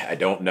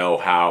don't know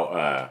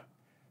how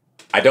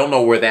I don't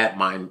know where that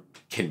mind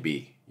can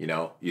be. You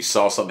know, you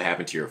saw something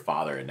happen to your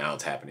father, and now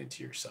it's happening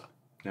to your son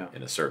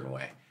in a certain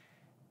way.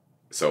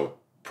 So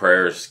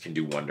prayers can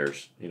do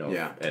wonders, you know.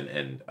 Yeah.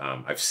 And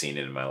I've seen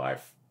it in my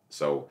life.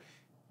 So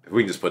if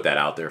we can just put that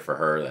out there for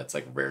her, that's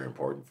like very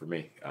important for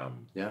me.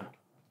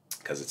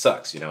 Because it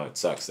sucks, you know. It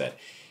sucks that,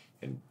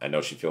 and I know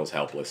she feels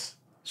helpless.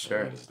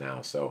 Sure.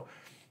 Now, so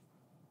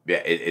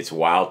yeah, it's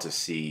wild to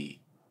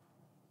see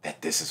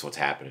that this is what's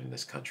happening in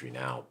this country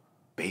now,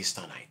 based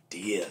on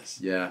ideas.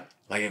 Yeah.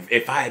 Like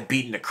if I had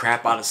beaten the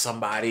crap out of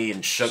somebody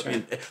and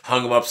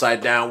hung them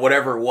upside down,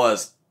 whatever it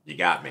was, you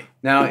got me.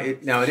 Now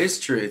it is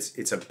true.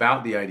 It's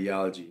about the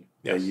ideology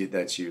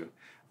that you.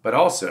 But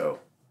also,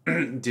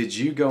 did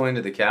you go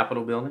into the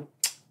Capitol building?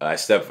 I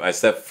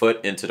stepped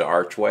foot into the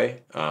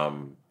archway.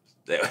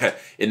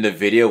 In the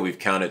video, we've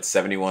counted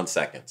 71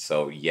 seconds.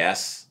 So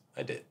yes,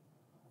 I did.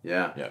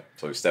 Yeah. Yeah.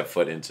 So we stepped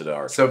foot into the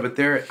archway. So,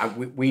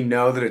 but we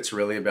know that it's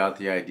really about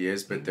the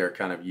ideas, but they're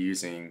kind of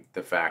using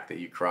the fact that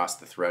you crossed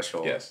the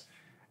threshold. Yes.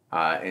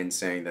 And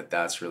saying that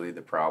that's really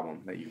the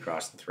problem, that you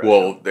crossed the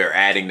threshold. Well, they're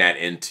adding that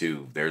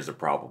into there's a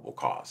probable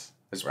cause.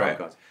 There's a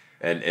probable cause.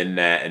 And in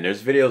that, and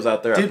there's videos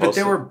out there. Dude, but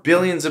there were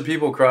billions of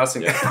people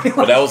crossing. Yeah.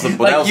 But that was the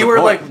like that was you the were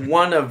point. like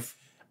one of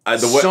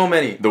so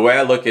many. The way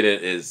I look at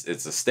it is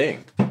it's a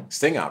sting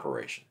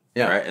operation.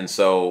 Yeah. Right. And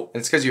so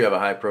it's because you have a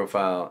higher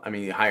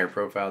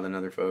profile than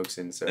other folks,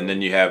 and so. And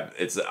then you have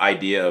it's the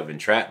idea of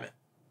entrapment,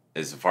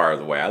 as far as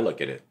the way I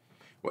look at it.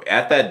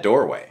 At that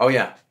doorway. Oh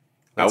yeah.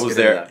 I was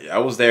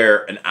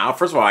there an hour.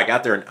 First of all, I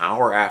got there an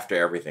hour after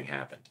everything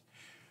happened.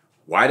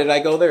 Why did I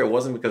go there? It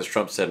wasn't because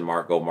Trump said,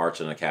 go march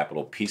in the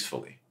Capitol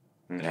peacefully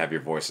and have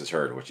your voices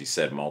heard, which he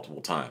said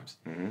multiple times.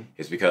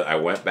 It's because I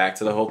went back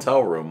to the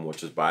hotel room,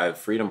 which is by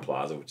Freedom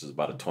Plaza, which is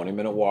about a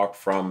 20-minute walk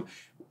from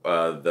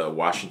the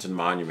Washington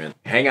Monument.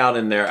 Hang out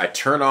in there. I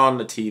turn on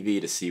the TV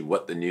to see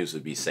what the news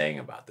would be saying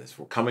about this.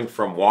 We're coming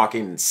from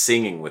walking and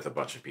singing with a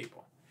bunch of people.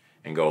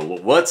 And go,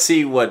 well, let's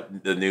see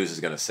what the news is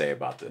going to say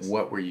about this.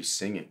 What were you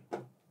singing?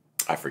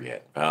 I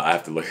forget. I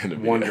have to look in the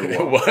video.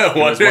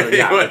 Wonderwall.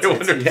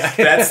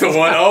 That's the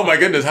one. Oh my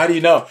goodness, how do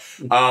you know?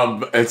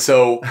 And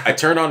so I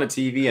turned on the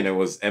TV and it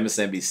was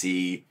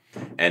MSNBC,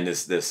 and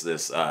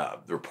this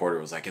reporter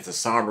was like, "It's a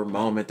somber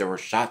moment. There were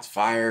shots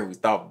fired. We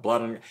thought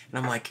blood on." And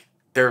I'm like,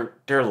 they're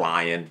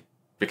lying,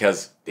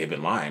 because they've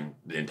been lying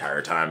the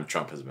entire time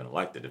Trump has been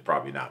elected. It's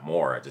probably not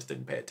more. I just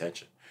didn't pay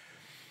attention.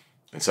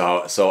 And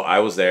so I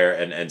was there,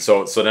 and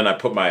so then I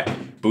put my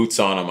boots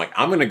on. I'm like,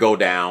 I'm going to go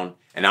down,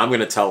 and I'm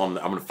going to tell them,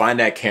 I'm going to find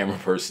that camera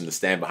person to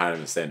stand behind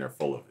them and stand there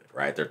full of it,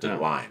 right? They're to the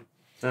line.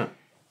 Yeah.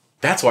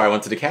 That's why I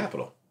went to the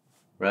Capitol.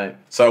 Right.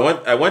 So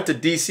I went to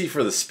D.C.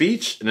 for the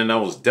speech, and then I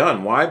was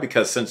done. Why?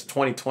 Because since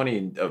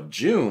 2020 of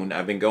June,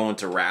 I've been going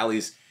to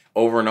rallies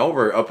over and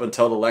over up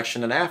until the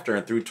election and after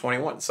and through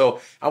 21.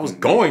 So I was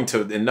going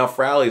to enough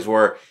rallies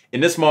where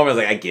in this moment I was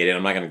like, I get it.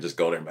 I'm not going to just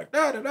go there and be like,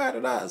 da, da, da, da,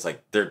 da. It's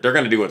like, they're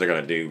going to do what they're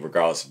going to do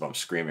regardless if I'm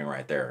screaming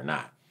right there or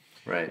not.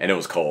 Right. And it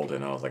was cold,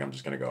 and I was like, I'm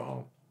just going to go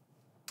home.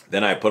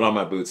 Then I put on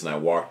my boots and I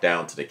walked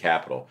down to the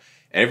Capitol.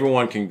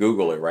 Everyone can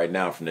Google it right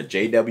now. From the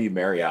JW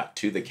Marriott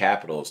to the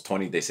Capitol is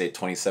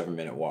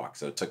 27-minute walk.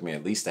 So it took me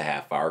at least a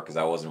half hour because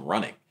I wasn't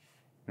running.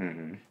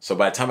 So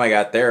by the time I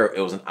got there,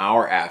 it was an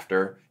hour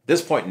after, At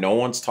this point, no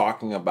one's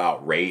talking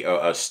about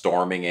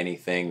storming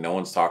anything. No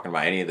one's talking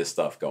about any of this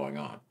stuff going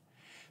on.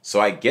 So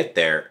I get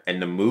there,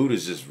 and the mood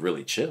is just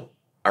really chill.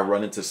 I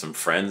run into some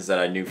friends that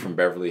I knew from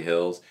Beverly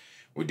Hills.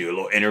 We do a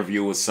little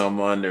interview with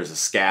someone. There's a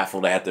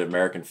scaffold that had the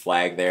American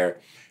flag there.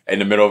 In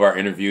the middle of our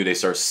interview, they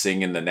start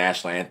singing the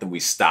national anthem.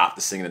 We stop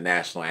to sing the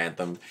national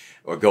anthem,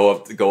 or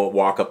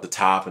walk up the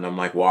top, and I'm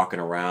like walking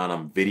around.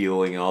 I'm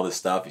videoing all this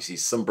stuff. You see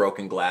some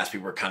broken glass.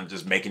 People are kind of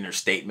just making their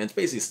statements,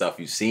 basically stuff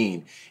you've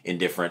seen in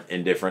different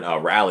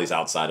rallies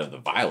outside of the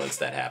violence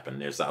that happened.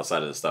 There's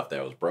outside of the stuff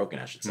that was broken,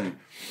 I should say.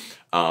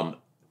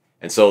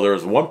 And so there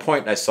was one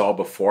point I saw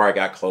before I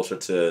got closer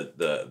to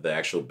the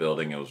actual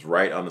building. It was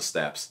right on the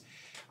steps.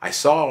 I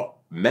saw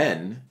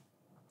men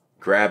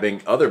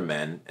grabbing other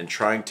men and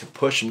trying to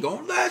push them,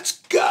 going,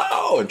 let's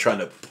go, and trying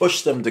to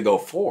push them to go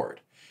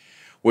forward,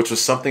 which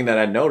was something that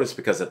I noticed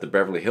because at the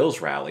Beverly Hills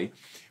rally,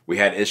 we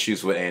had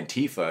issues with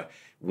Antifa.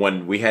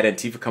 When we had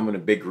Antifa come in a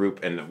big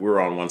group and we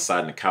were on one side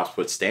and the cops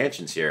put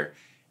stanchions here,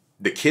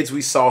 the kids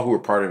we saw who were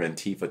part of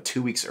Antifa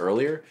 2 weeks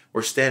earlier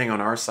were standing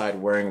on our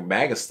side wearing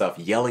MAGA stuff,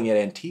 yelling at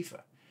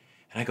Antifa.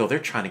 And I go, they're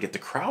trying to get the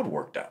crowd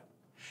worked up.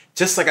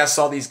 Just like I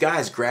saw these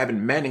guys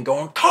grabbing men and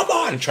going, come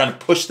on, and trying to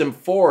push them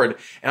forward.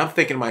 And I'm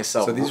thinking to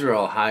myself. So these are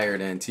all hired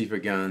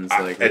Antifa guns.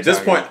 At this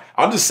point,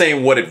 I'm just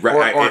saying what it...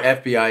 Or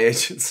FBI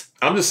agents.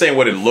 I'm just saying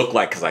what it looked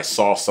like because I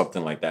saw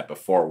something like that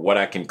before. What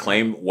I can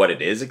claim what it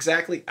is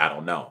exactly, I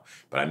don't know.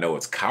 But I know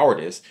it's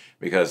cowardice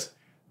because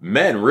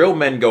real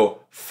men go,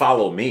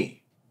 follow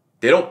me.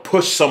 They don't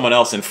push someone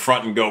else in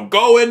front and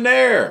go in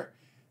there.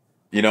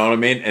 You know what I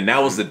mean? And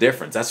that was the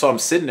difference. That's why I'm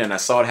sitting there and I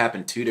saw it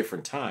happen 2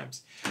 different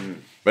times.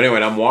 But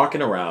anyway, I'm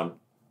walking around.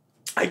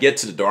 I get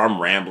to the door.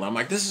 I'm rambling. I'm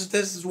like, this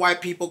is why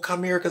people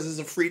come here because it's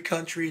a free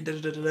country.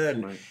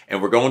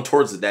 And we're going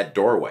towards that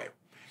doorway.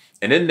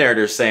 And in there,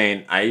 they're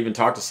saying, I even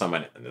talked to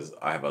someone.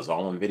 I was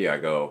all on video. I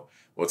go,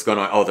 what's going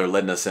on? Oh, they're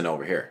letting us in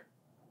over here.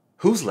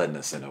 Who's letting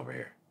us in over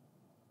here?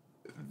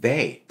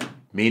 They,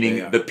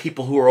 meaning the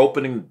people who are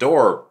opening the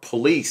door,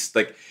 police.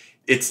 Like,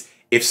 it's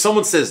if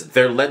someone says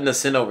they're letting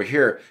us in over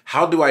here,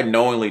 how do I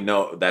knowingly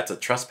know that's a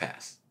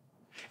trespass?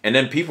 And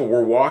then people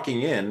were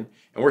walking in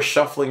and we're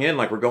shuffling in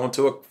like we're going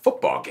to a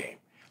football game.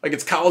 Like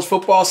it's college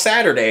football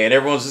Saturday and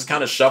everyone's just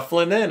kind of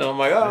shuffling in. And I'm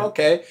like, oh,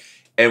 okay.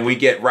 And we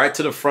get right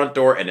to the front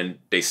door and then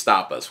they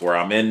stop us where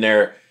I'm in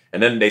there.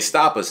 And then they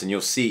stop us and you'll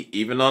see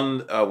even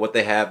on what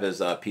they have as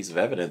a piece of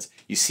evidence,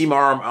 you see my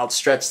arm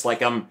outstretched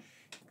like I'm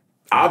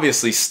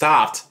obviously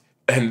stopped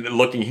and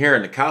looking here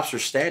and the cops are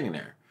standing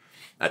there.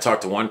 I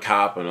talked to one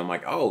cop and I'm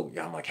like, oh,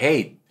 yeah. I'm like,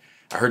 hey,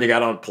 I heard they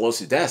got on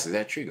Pelosi's desk. Is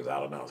that true? He goes, I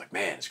don't know. I was like,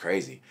 man, it's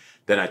crazy.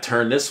 Then I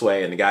turn this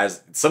way and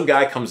some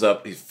guy comes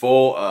up. He's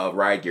full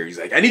riot gear. He's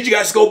like, I need you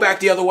guys to go back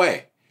the other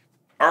way.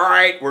 All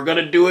right, we're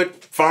going to do it.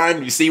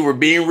 Fine. You see, we're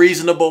being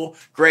reasonable.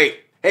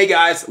 Great. Hey,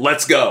 guys,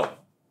 let's go.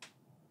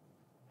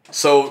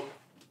 So,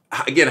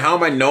 again, how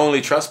am I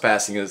knowingly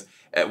trespassing is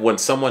when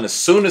someone, as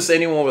soon as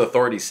anyone with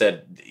authority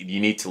said, you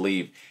need to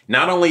leave,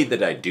 not only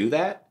did I do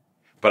that,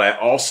 but I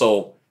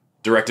also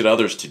directed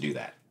others to do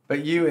that.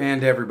 But you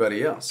and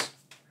everybody else.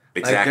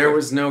 Exactly. Like there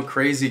was no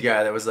crazy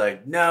guy that was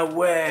like, no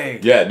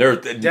way. Yeah,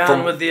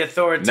 down with the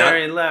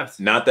authoritarian left.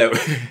 Not that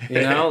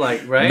you know,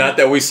 like right. Not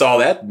that we saw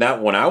that.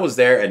 Not when I was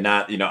there, and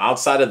not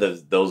outside of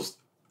the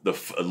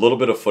a little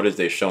bit of footage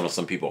they've shown of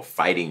some people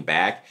fighting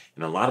back,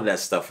 and a lot of that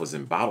stuff was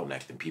in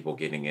bottlenecked and people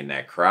getting in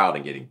that crowd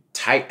and getting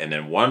tight, and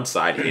then one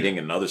side hitting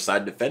another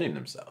side defending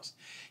themselves.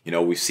 You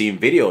know, we've seen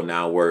video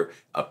now where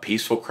a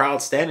peaceful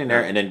crowd standing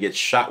there and then gets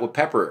shot with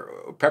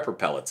pepper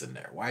pellets in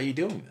there. Why are you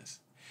doing this?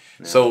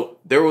 Yeah. So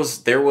there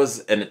was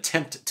an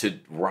attempt to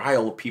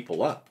rile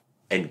people up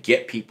and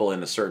get people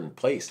in a certain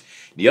place.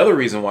 The other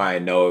reason why I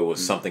know it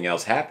was something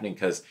else happening,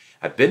 because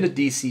I've been to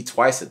DC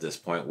twice at this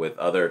point with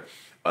other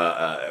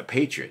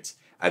patriots.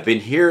 I've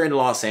been here in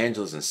Los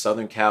Angeles and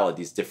Southern Cal at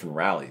these different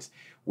rallies.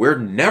 We're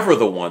never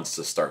the ones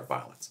to start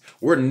violence.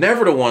 We're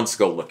never the ones to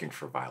go looking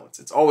for violence.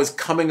 It's always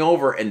coming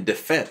over in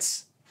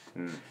defense.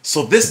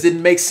 So this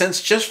didn't make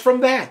sense just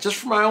from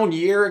my own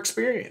year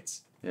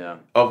experience. Yeah.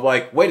 Of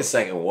like, wait a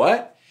second,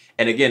 what?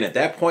 And again, at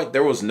that point,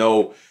 there was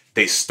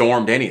they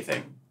stormed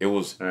anything. It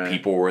was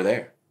people were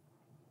there.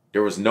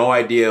 There was no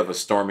idea of a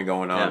storming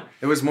going on. Yeah.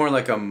 It was more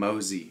like a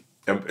mosey.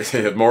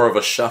 More of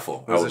a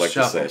shuffle, I would like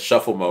to say.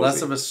 Shuffle mosey.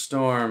 Less of a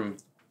storm.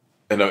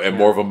 And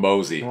more of a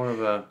mosey. More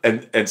of a...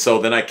 And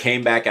so then I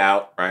came back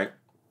out, right?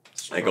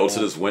 I go to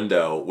this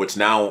window, which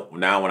now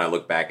when I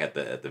look back at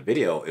the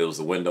video, it was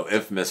the window,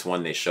 infamous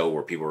one they show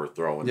where people were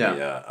throwing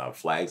the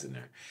flags in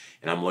there.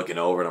 And I'm looking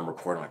over and I'm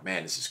recording like,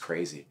 man, this is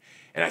crazy.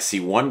 And I see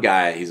one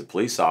guy, he's a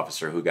police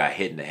officer who got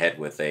hit in the head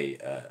with they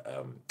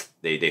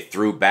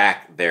threw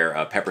back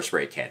their pepper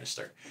spray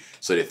canister.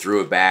 So they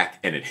threw it back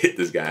and it hit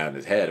this guy on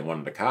his head and one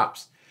of the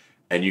cops.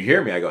 And you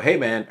hear me, I go, hey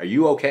man, are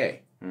you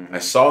okay? I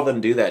saw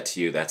them do that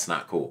to you. That's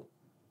not cool.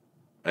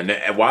 And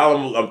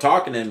while I'm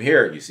talking to him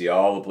here, you see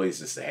all the police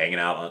just hanging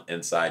out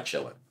inside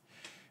chilling.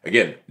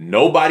 Again,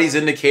 nobody's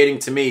indicating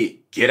to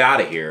me, get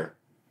out of here.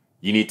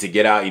 You need to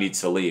get out. You need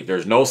to leave.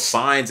 There's no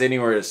signs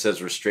anywhere that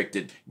says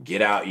restricted.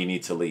 Get out. You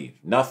need to leave.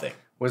 Nothing.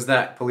 Was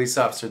that police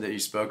officer that you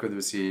spoke with,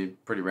 was he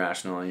pretty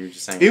rational and you were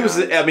just saying? He was,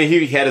 I mean,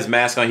 he had his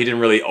mask on. He didn't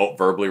really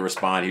verbally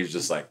respond. He was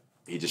just like,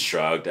 he just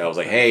shrugged. I was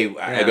like, hey,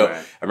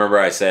 I remember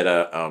I said,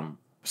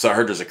 so I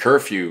heard there's a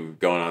curfew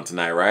going on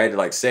tonight, right? At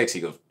like 6.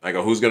 I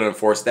go, who's going to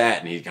enforce that?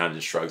 And he kind of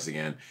just shrugs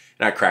again.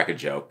 And I crack a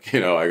joke. I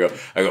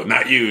go,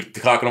 not you. The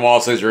clock on the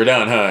wall says you're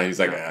done, huh? He's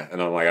like,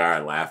 and I'm like, all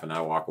right, laugh. And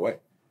I walk away.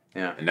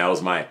 Yeah. And that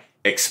was my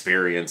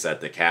experience at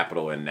the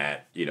Capitol in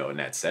that, in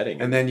that setting.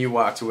 And then you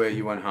walked away,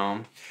 you went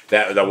home?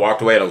 That I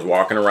walked away and I was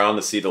walking around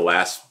to see the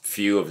last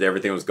few of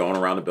everything that was going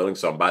around the building.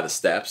 So I'm by the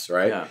steps,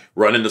 right? Yeah.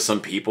 Run into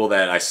some people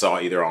that I saw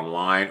either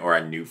online or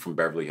I knew from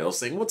Beverly Hills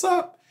saying, what's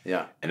up?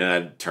 Yeah. And then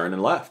I turned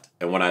and left.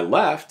 And when I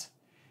left,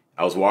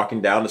 I was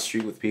walking down the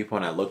street with people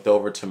and I looked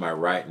over to my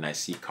right and I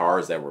see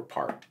cars that were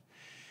parked.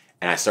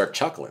 And I start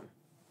chuckling.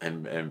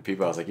 And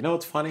people, I was like,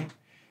 it's funny?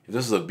 If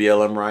this was a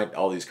BLM ride,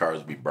 all these cars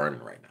would be burning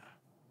right now.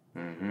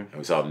 Mm-hmm. And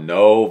we saw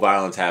no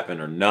violence happen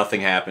or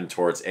nothing happen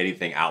towards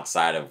anything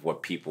outside of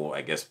what people,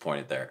 I guess,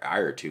 pointed their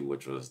ire to,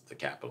 which was the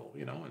Capitol,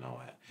 and all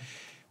that.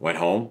 Went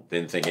home,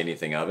 didn't think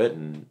anything of it,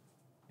 and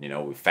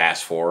we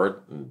fast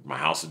forward, and my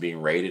house is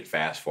being raided.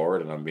 Fast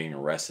forward, and I'm being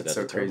arrested. That's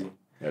at so the crazy.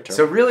 Yeah,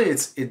 so really,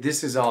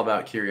 this is all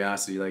about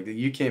curiosity. Like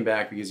you came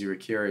back because you were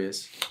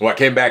curious. Well, I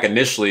came back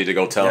initially to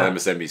go tell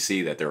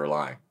MSNBC that they were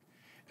lying.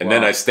 And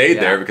then I stayed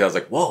there because I was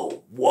like,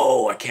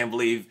 whoa, I can't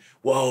believe,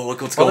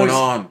 look what's going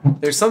on.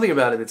 There's something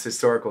about it that's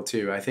historical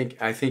too. I think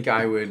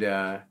I would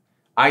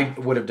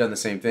have done the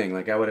same thing.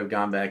 Like I would have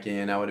gone back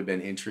in, I would have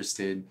been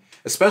interested.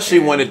 Especially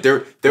when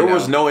there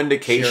was no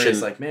indication.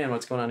 Curious, like, man,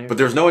 what's going on here? But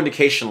there's no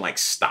indication like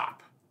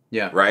stop.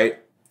 Yeah. Right?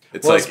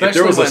 It's like if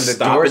there was a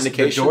stop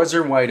indication. The doors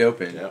are wide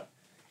open. Yeah.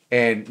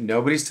 And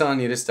nobody's telling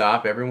you to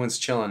stop. Everyone's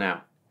chilling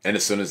out. And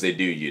as soon as they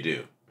do, you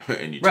do.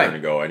 And you turn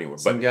and go anywhere.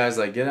 Some guys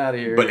like, get out of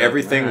here. But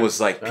everything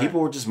was like, people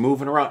were just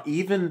moving around.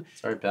 Even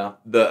sorry, pal.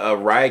 The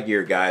riot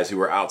gear guys who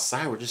were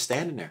outside were just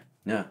standing there.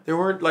 Yeah. They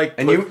weren't like...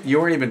 And you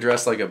weren't even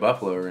dressed like a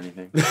buffalo or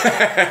anything.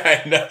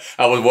 No,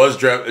 I was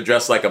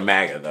dressed like a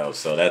MAGA, though.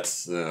 So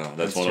that's one of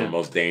the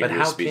most dangerous But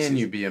how species. can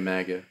you be a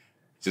MAGA?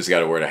 Just got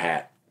to wear the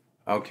hat.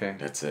 Okay.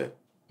 That's it.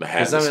 The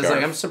hat and the scarf.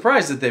 Like, I'm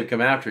surprised that they've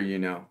come after you,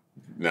 No.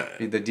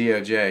 The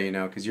DOJ,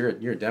 because you're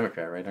a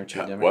Democrat, right? Aren't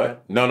you a Democrat?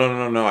 What? No.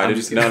 I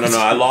didn't. No.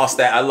 I lost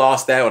that. I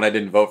lost that when I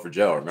didn't vote for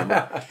Joe.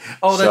 Remember?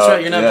 Oh, that's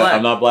right. You're not black.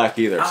 I'm not black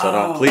either. So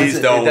don't.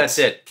 Please don't. That's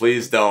it.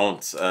 Please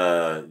don't. You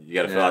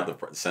got to fill out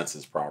the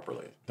census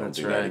properly. Don't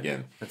do that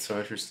again. That's so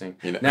interesting.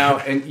 Now,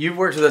 and you've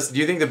worked with us. Do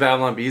you think the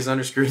Babylon Bee is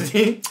under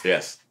scrutiny?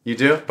 Yes. You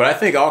do? But I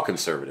think all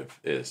conservative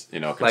is.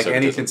 Like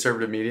any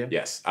conservative media.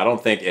 Yes. I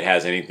don't think it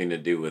has anything to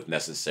do with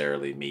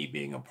necessarily me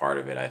being a part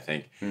of it. I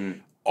think.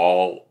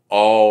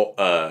 All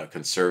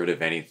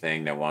conservative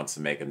anything that wants to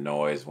make a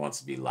noise, wants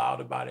to be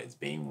loud about it, is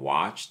being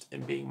watched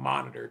and being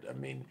monitored. I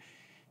mean,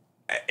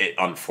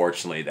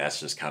 unfortunately, that's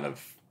just kind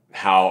of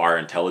how our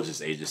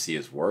intelligence agency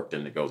has worked,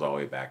 and it goes all the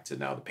way back to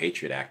now the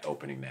Patriot Act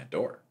opening that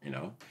door,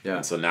 Yeah.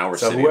 And so now we're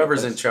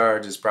whoever's in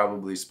charge is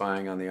probably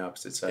spying on the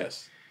opposite side.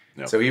 Yes.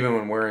 Nope. So even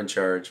when we're in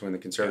charge, when the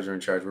conservatives are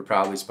in charge, we're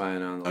probably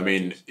spying on the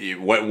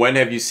lefties. When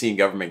have you seen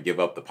government give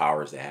up the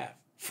powers they have?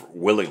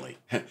 Willingly.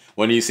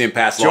 When do you see him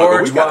pass law?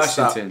 George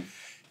Washington.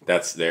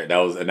 That's there. That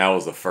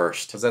was the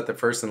first. Was that the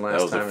first and last time?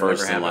 That was the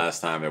first and last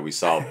time that we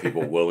saw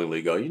people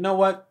willingly go, you know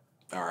what?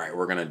 All right,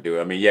 we're gonna do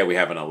it. I mean, yeah, we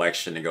have an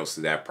election that goes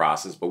through that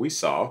process, but we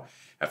saw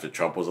after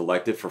Trump was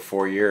elected for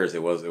 4 years,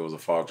 it was a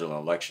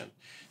fraudulent election,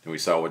 and we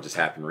saw what just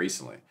happened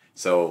recently.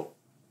 So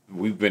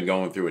we've been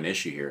going through an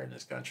issue here in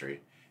this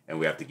country, and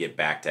we have to get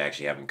back to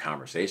actually having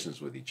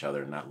conversations with each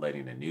other, and not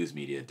letting the news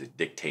media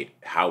dictate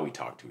how we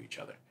talk to each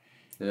other.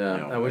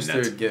 Yeah, I wish they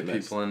would get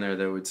people in there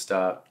that would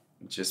stop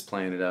just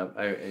playing it up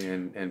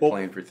and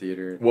playing for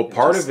theater. Well,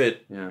 part of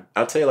it,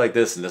 I'll tell you like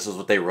this, and this is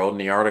what they wrote in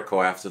the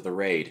article after the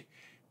raid.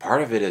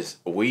 Part of it is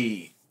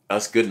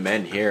us good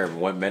men here,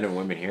 men and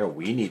women here,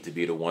 we need to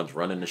be the ones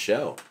running the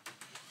show.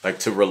 Like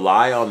to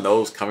rely on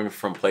those coming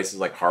from places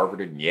like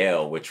Harvard and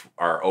Yale, which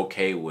are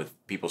okay with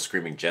people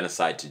screaming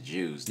genocide to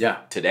Jews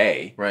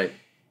today. Right.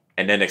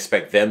 And then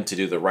expect them to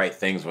do the right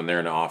things when they're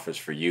in the office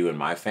for you and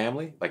my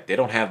family. Like they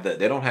don't have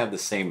the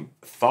same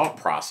thought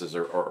process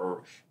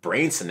or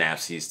brain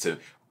synapses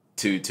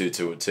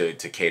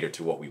to cater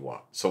to what we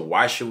want. So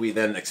why should we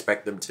then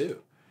expect them to?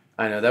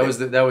 I know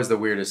that was the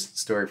weirdest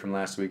story from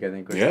last week. I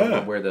think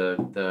where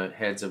the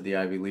heads of the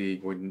Ivy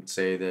League wouldn't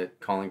say that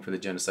calling for the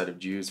genocide of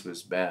Jews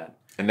was bad.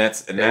 And they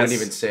wouldn't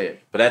even say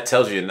it. But that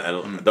tells you a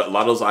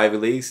lot of those Ivy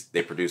Leagues,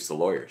 they produce the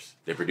lawyers.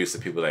 They produce the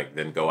people that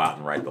then go out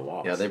and write the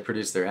laws. Yeah, they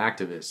produce their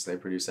activists. They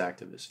produce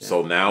activists. Yeah.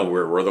 So now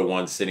we're the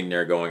ones sitting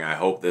there going, I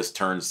hope this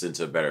turns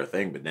into a better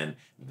thing. But then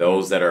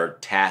those that are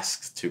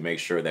tasked to make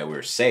sure that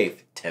we're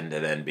safe tend to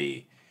then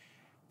be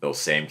those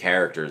same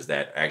characters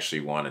that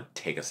actually want to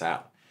take us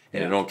out.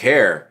 And they don't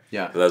care.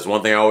 Yeah. That's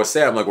one thing I always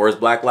say. I'm like, where's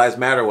Black Lives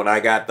Matter when I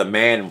got the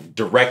man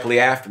directly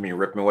after me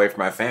ripping me away from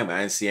my family?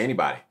 I didn't see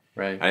anybody.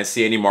 Right. I didn't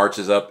see any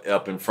marches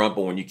up in front,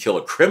 but when you kill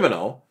a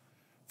criminal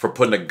for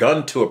putting a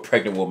gun to a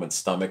pregnant woman's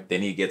stomach,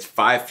 then he gets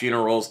 5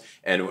 funerals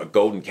and a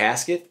golden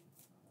casket.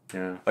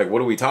 Yeah. Like,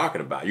 what are we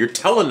talking about? You're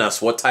telling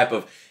us what type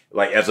of,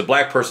 like, as a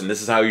black person,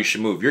 this is how you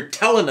should move. You're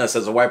telling us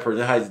as a white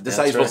person, this is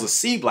how you're supposed to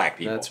see black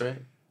people. That's right.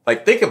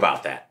 Like, think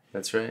about that.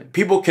 That's right.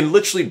 People can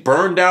literally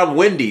burn down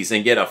Wendy's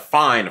and get a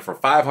fine for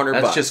 $500.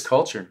 That's just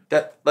culture.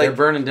 They're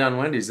burning down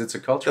Wendy's. It's a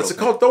cultural. That's a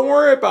culture. Don't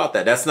worry about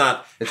that. That's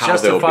not It's how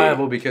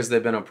justifiable because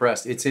they've been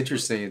oppressed. It's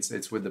interesting.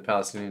 It's with the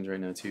Palestinians right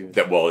now too.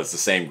 Well, it's the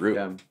same group.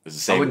 Yeah. It's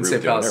the same I wouldn't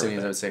group say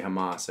Palestinians. I would say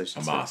Hamas. I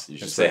should Hamas. say. You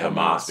should say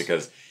Hamas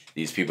because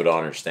these people don't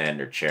understand.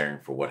 They're cheering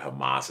for what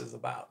Hamas is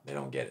about. They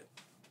don't get it.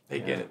 They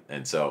get it.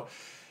 And so,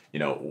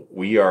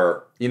 we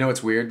are. You know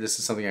what's weird? This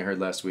is something I heard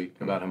last week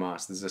about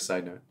Hamas. This is a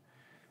side note,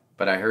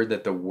 but I heard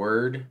that the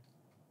word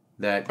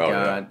that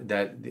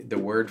that the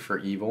word for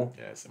evil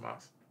it's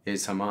Hamas.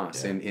 Is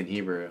Hamas in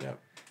Hebrew. Yeah.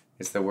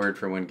 It's the word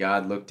for when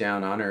God looked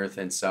down on earth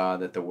and saw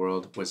that the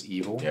world was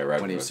evil. Yeah, right.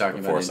 When he was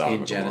talking about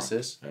in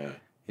Genesis. Yeah.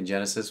 In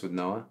Genesis with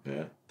Noah.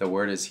 Yeah. The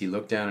word is he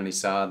looked down and he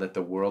saw that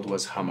the world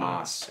was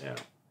Hamas. Yeah.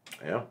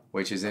 Yeah.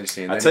 Which is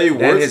interesting. I tell you,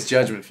 then his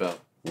judgment fell.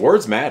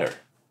 Words matter.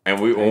 And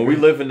when we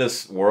live in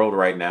this world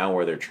right now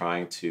where they're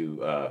trying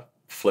to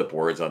flip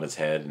words on its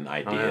head and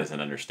ideas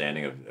and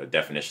understanding of a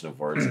definition of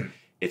words,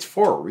 it's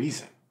for a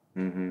reason.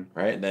 Mm-hmm.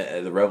 Right?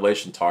 And the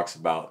Revelation talks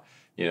about,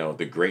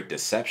 the great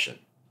deception.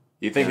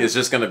 You think it's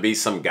just going to be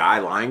some guy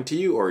lying to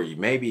you, or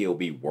maybe it'll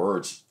be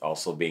words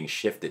also being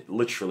shifted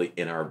literally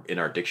in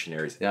our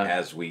dictionaries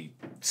as we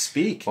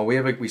speak. Well,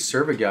 we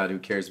serve a God who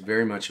cares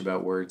very much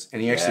about words,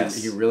 and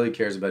he really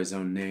cares about his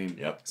own name.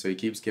 Yep. So he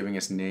keeps giving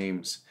us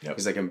names. Yep.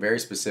 He's like, I'm very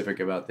specific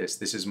about this.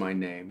 This is my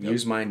name. Yep.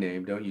 Use my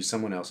name. Don't use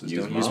someone else's.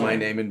 Don't use my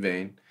name in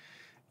vain.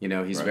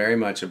 He's very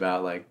much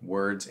about like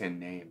words and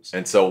names.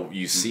 And so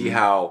you see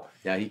how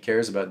he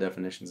cares about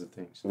definitions of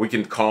things. We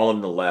can call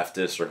him the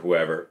leftist or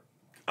whoever.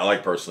 I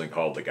like personally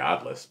called the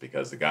godless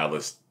because the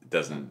godless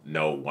doesn't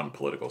know one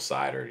political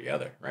side or the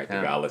other, right?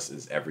 The godless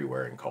is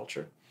everywhere in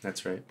culture.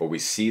 That's right. But we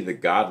see the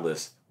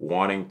godless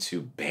wanting to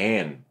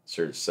ban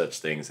such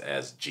things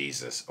as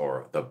Jesus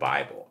or the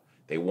Bible.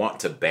 They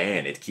want to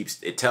ban.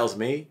 It tells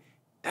me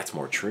that's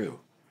more true.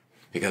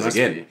 Because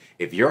again,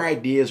 if your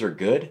ideas are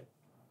good,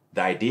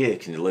 the idea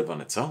can live on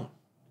its own.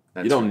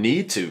 You don't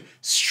need to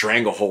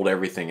stranglehold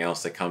everything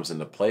else that comes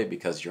into play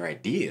because your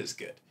idea is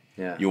good.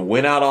 Yeah. You'll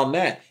win out on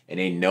that, and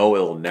they know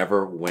it'll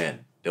never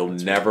win. They'll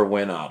never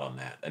win out on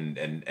that.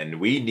 And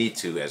we need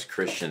to, as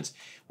Christians,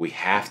 we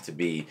have to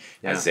be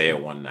Isaiah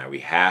 1:9. We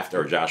have to,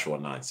 or Joshua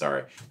 1:9,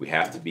 sorry. We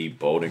have to be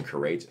bold and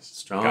courageous.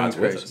 Strong God's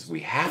and with courageous. us. We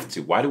have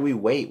to. Why do we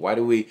wait? Why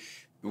do we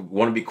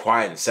want to be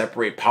quiet and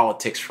separate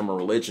politics from a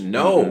religion?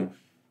 No. Mm-hmm.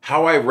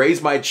 How I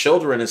raise my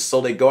children is so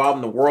they go out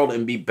in the world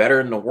and be better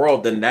in the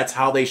world. Then that's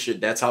how they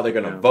should. That's how they're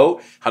going to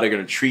vote. How they're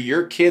going to treat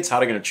your kids. How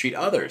they're going to treat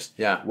others.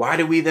 Yeah. Why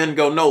do we then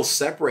go no?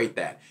 Separate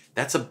that.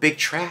 That's a big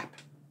trap.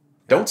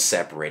 Don't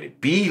separate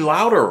it. Be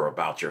louder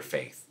about your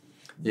faith.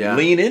 Yeah.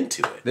 Lean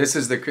into it. This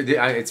is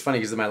it's funny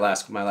because my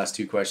last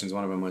two questions.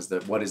 One of them was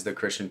what is the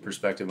Christian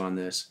perspective on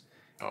this?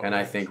 And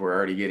I think we're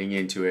already getting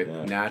into it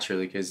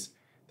naturally because.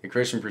 The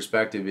Christian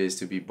perspective is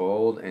to be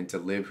bold and to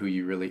live who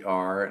you really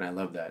are, and I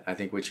love that. I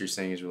think what you're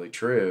saying is really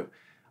true.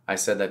 I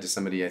said that to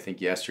somebody I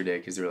think yesterday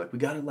because they were like, "We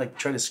got to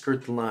try to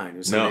skirt the line." It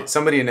was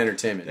somebody in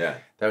entertainment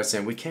that was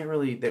saying we can't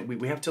really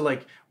we have to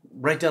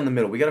right down the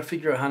middle. We got to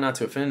figure out how not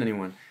to offend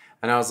anyone.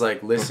 And I was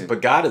like, "Listen,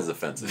 but God is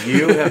offensive.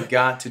 You have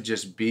got to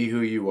just be who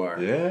you are.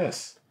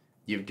 Yes,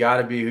 you've got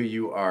to be who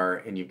you are,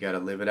 and you've got to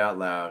live it out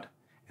loud.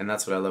 And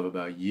that's what I love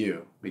about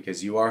you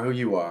because you are who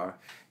you are."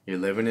 You're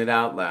living it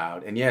out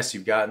loud. And yes,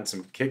 you've gotten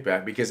some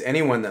kickback because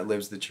anyone that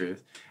lives the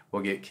truth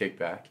will get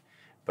kickback.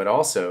 But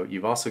also,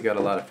 you've also got a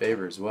lot of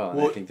favor as well. And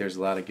I think there's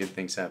a lot of good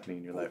things happening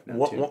in your life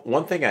now, too.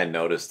 One thing I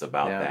noticed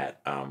about that,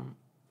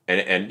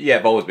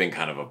 I've always been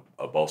kind of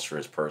a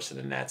boisterous person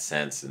in that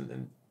sense.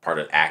 And part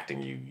of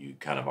acting, you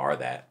kind of are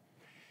that.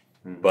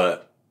 Mm-hmm.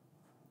 But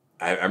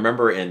I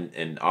remember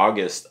in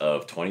August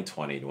of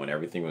 2020, when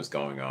everything was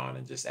going on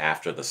and just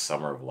after the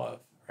summer of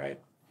love, right?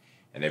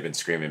 And they've been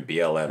screaming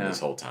BLM this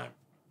whole time.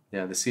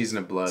 Yeah, the season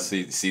of blood.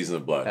 Season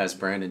of blood. As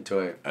Brandon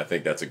Toy. I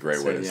think that's a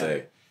great way to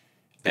say.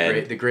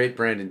 The great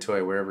Brandon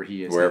Toy, wherever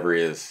he is. Wherever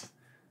he is.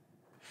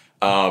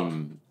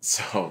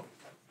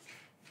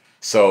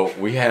 So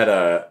we had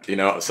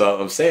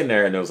so I'm sitting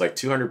there and there was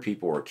 200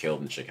 people were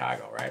killed in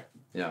Chicago, right?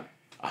 Yeah.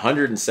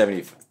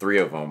 173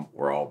 of them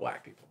were all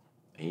black people.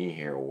 And you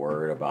hear a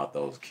word about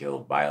those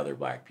killed by other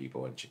black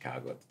people in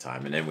Chicago at the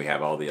time. And then we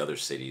have all the other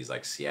cities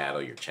like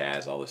Seattle, your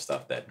Chaz, all this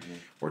stuff that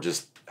were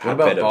just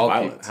hotbed of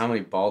violence. People? How many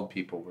bald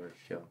people were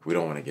killed? We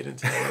don't want to get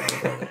into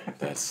that, brother.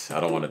 I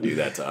don't want to do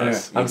that to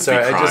us. I'm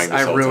sorry.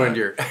 I ruined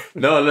your.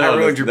 No. I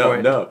ruined your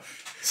point. No.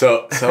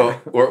 So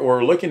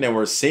we're looking and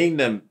we're seeing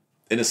them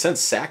in a sense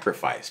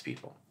sacrifice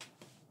people.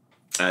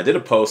 And I did a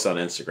post on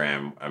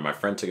Instagram and my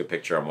friend took a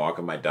picture. I'm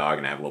walking my dog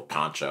and I have a little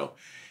poncho.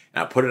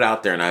 And I put it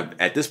out there, and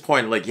at this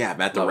point,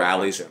 I'm at the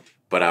rallies,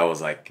 but I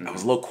was I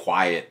was a little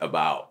quiet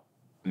about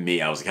me.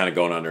 I was kind of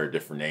going under a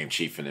different name,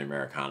 Chief in the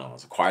Americano. I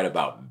was quiet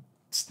about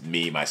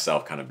me,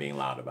 myself, kind of being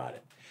loud about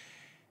it.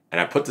 And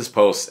I put this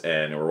post,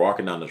 and we're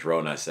walking down this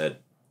road, and I said,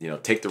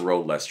 take the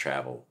road less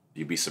traveled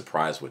you'd be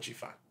surprised what you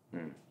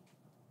find.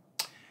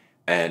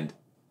 And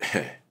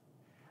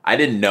I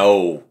didn't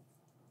know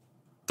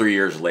 3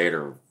 years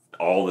later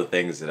all the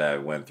things that I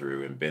went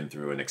through and been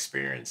through and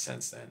experienced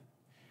since then.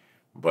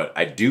 But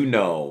I do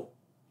know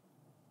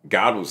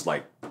God was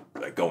like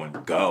going,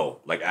 go.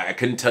 Like, I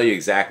couldn't tell you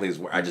exactly his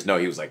word. I just know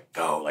he was like,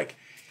 go. Like,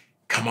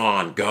 come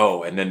on,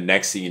 go. And then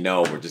next thing you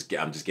know, I'm just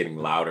getting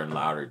louder and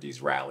louder at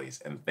these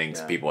rallies and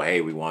things. People,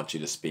 hey, we want you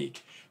to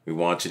speak. We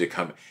want you to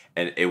come.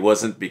 And it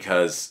wasn't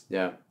because,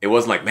 it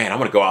wasn't like, man, I'm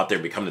going to go out there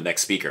and become the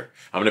next speaker.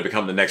 I'm going to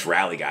become the next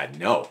rally guy.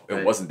 No,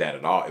 it wasn't that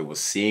at all. It was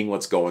seeing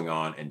what's going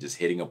on and just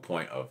hitting a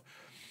point of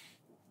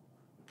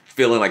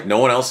feeling like no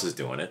one else is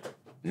doing it.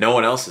 No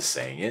one else is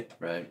saying it.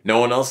 Right. No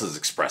one else is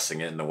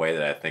expressing it in the way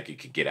that I think it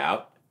could get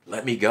out.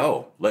 Let me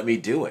go. Let me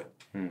do it.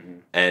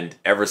 And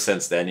ever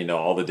since then, you know,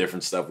 all the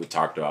different stuff we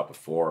talked about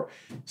before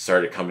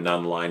started coming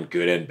down the line,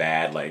 good and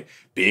bad, like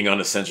being on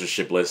the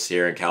censorship list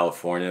here in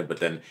California, but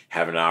then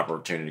having an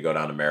opportunity to go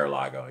down to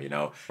Mar-a-Lago, you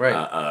know,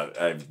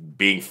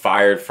 being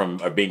fired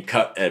from, or being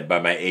cut by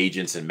my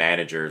agents and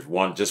managers,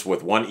 just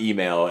with one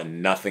email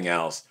and nothing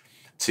else,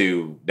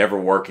 to never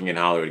working in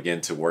Hollywood again,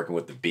 to working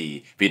with the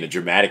B, being a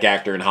dramatic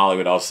actor in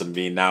Hollywood, also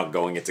being now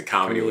going into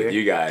comedy with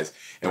you guys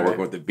and working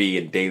with the B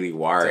and Daily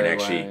Wire and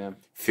actually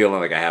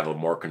feeling like I have a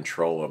more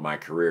control of my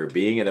career,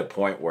 being at a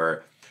point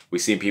where we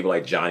see people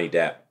like Johnny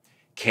Depp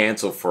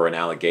cancel for an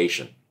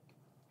allegation.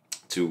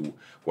 To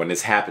when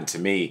this happened to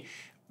me,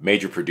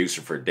 major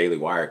producer for Daily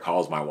Wire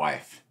calls my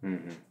wife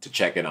to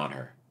check in on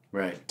her.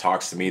 Right.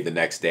 Talks to me the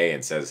next day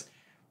and says,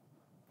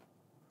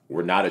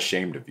 we're not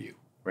ashamed of you.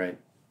 Right.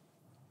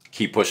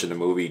 Keep pushing the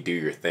movie, do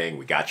your thing.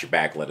 We got your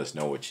back. Let us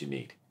know what you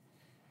need.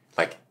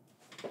 Like,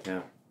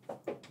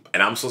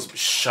 and I'm supposed to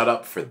shut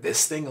up for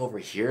this thing over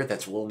here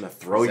that's willing to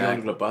throw you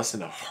under the bus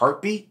in a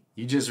heartbeat?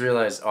 You just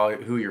realized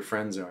who your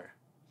friends are.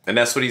 And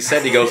that's what he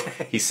said.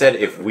 He said,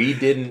 if we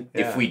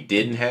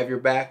didn't have your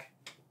back,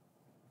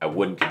 I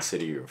wouldn't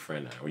consider you a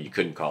friend, or you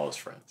couldn't call us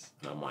friends.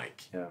 And I'm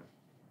like,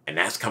 and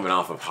that's coming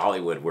off of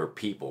Hollywood, where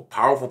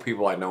powerful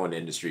people I know in the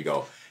industry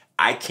go,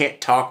 I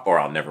can't talk or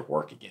I'll never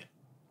work again.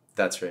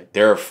 That's right.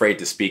 They're afraid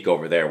to speak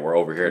over there. We're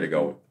over here to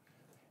go,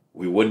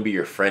 we wouldn't be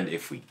your friend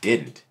if we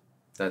didn't.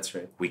 That's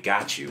right. We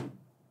got you.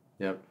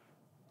 Yep.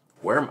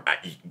 Where am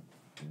I?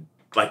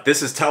 Like,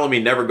 this is telling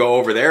me never go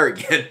over there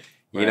again.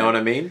 You know what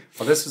I mean?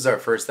 Well, that was our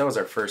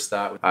first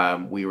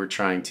thought. We were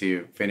trying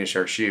to finish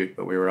our shoot,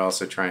 but we were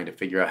also trying to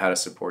figure out how to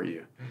support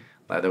you.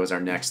 That was our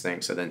next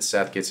thing. So then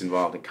Seth gets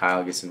involved and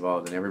Kyle gets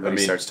involved and everybody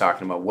starts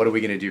talking about what are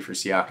we going to do for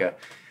Siaka.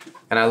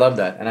 And I love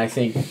that. And I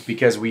think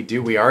because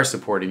we are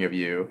supporting of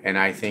you, and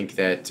I think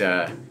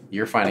that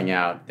you're finding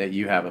out that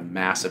you have a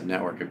massive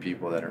network of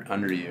people that are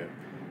under you,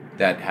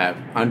 that have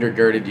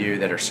undergirded you,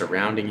 that are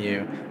surrounding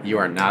you. You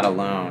are not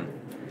alone.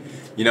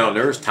 You know,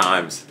 there's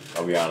times,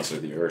 I'll be honest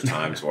with you, there's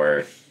times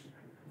where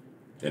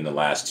in the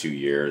last 2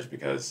 years,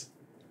 because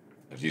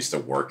I was used to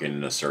working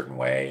in a certain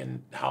way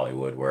in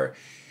Hollywood, where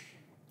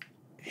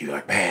you're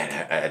like,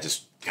 man, I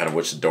just kind of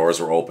wish the doors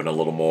were open a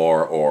little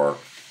more, or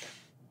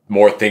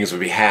more things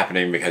would be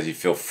happening, because you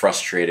feel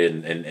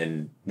frustrated.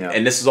 And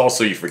this is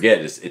also, you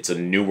forget, it's a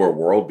newer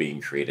world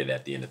being created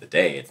at the end of the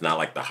day. It's not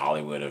like the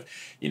Hollywood of,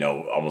 you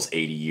know, almost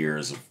 80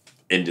 years of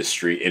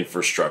industry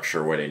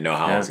infrastructure where they know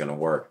how it's going to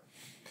work.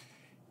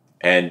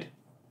 And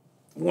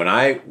when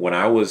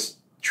I was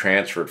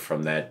transferred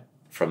from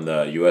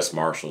the U.S.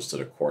 Marshals to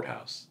the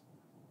courthouse,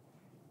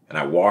 and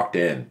I walked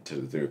in to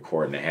the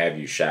court, and they have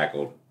you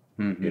shackled,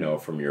 you know,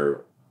 from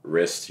your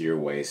wrist to your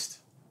waist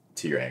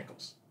to your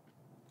ankles.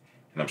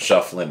 And I'm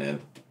shuffling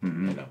in,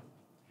 you know,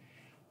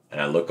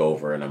 and I look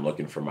over and I'm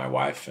looking for my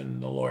wife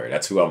and the lawyer.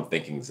 That's who I'm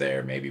thinking is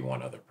there, maybe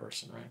one other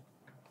person, right?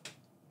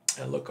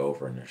 And I look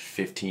over and there's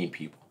 15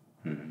 people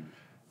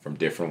from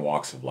different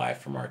walks of life,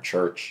 from our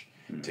church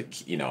to,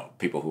 you know,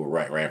 people who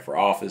ran for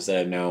office that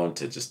I've known,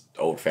 to just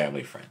old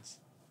family friends,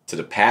 to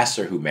the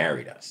pastor who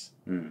married us.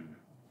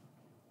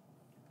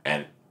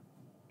 And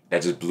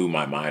that just blew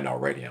my mind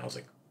already. And I was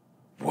like,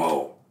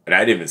 whoa. And I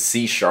didn't even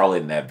see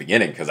Charlotte in that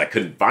beginning because I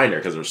couldn't find her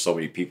because there were so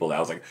many people that I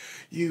was like,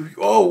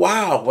 oh,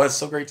 wow, well, it's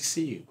so great to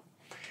see you.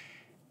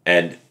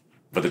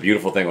 But the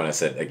beautiful thing when I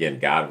said, again,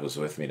 God was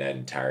with me that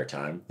entire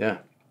time. Yeah.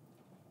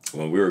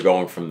 When we were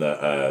going from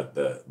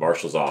the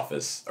marshal's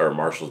office or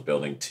marshal's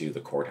building to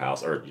the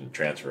courthouse, or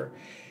transfer,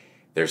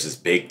 there's this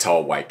big,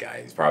 tall white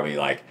guy. He's probably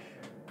like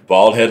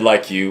bald head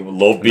like you, a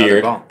little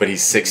beard, but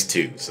he's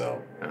 6'2",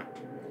 so. Yeah.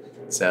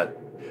 Sad.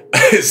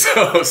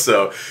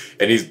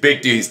 And he's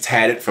big dude. He's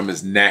tatted from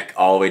his neck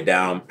all the way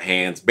down,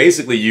 hands.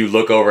 Basically, you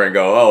look over and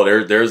go, "Oh,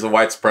 there's a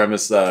white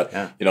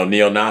supremacist, you know,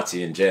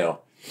 neo-Nazi in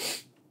jail."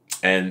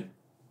 And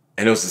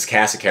it was this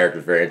cast of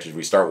characters very interesting.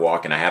 We start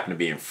walking. I happen to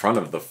be in front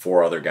of the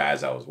 4 other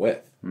guys I was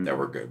with that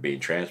were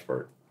being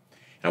transferred.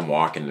 And I'm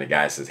walking, and the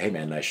guy says, "Hey,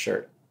 man, nice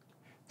shirt."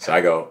 So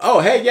I go,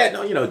 oh, hey, yeah,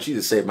 no, you know,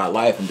 Jesus saved my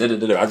life. And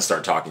da-da-da-da. I just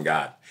start talking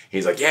God.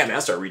 He's like, yeah, man, I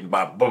start reading the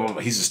Bible. Blah, blah,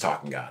 blah. He's just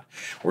talking God.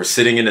 We're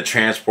sitting in the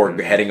transport,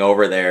 heading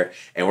over there,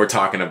 and we're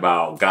talking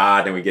about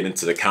God. And we get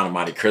into the Count of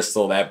Monte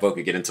Cristo, that book.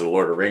 We get into the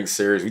Lord of the Rings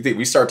series.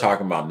 We start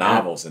talking about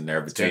novels in there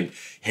between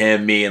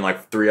him, me, and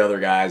like 3 other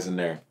guys in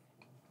there.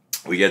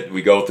 We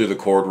go through the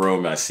courtroom,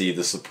 and I see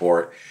the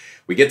support.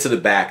 We get to the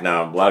back.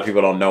 Now, a lot of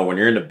people don't know, when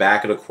you're in the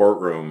back of the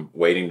courtroom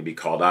waiting to be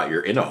called out,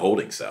 you're in a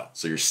holding cell.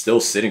 So you're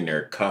still sitting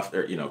there cuffed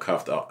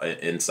up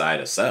inside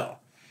a cell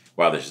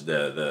while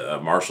the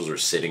marshals are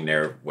sitting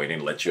there waiting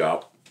to let you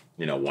out,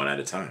 one at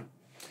a time.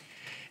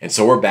 And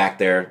so we're back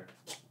there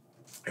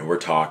and we're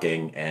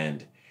talking,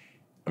 and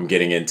I'm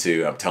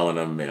telling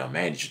them,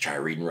 man, you should try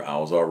reading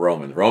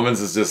Romans.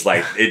 Romans is just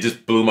like, it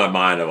just blew my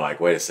mind. I'm like,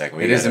 wait a second.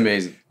 It is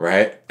amazing.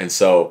 Right? And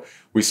so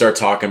we start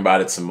talking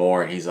about it some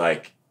more, and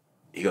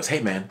he goes,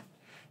 hey, man.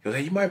 He goes,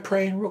 hey, you mind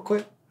praying real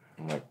quick?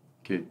 I'm like,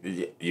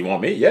 you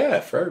want me? Yeah,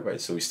 for everybody.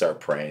 So we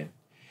start praying.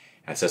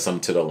 I said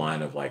something to the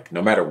line of like,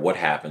 no matter what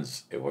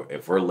happens,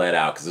 if we're let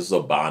out, because this is a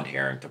bond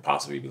hearing to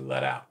possibly be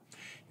let out.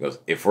 He goes,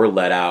 if we're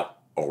let out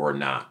or we're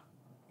not,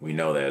 we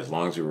know that as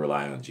long as we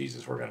rely on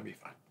Jesus, we're going to be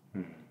fine.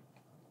 Mm-hmm.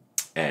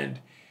 And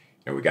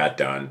we got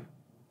done,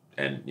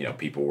 and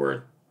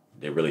people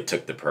they really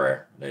took the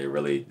prayer. They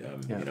really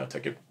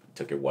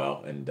took it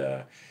well,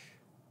 and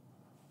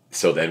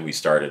so then we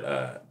started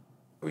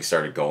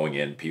going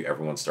in.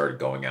 Everyone started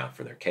going out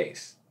for their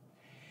case.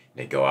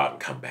 They go out and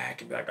come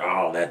back and be like,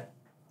 oh,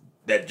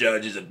 that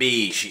judge is a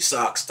bee. She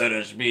sucks. That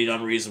is being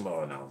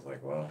unreasonable. And I was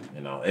like, well,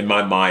 in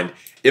my mind,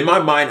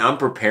 I'm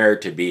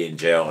prepared to be in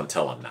jail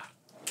until I'm not.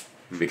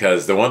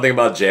 Because the one thing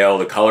about jail,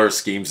 the color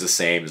scheme's the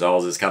same. It's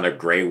all this kind of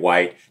gray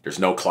white. There's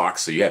no clock,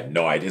 so you have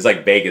no idea. It's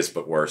like Vegas,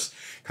 but worse,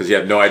 because you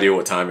have no idea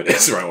what time it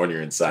is right when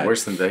you're inside.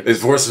 Worse than Vegas.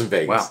 It's worse than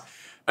Vegas. Wow.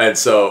 And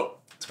so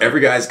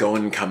every guy's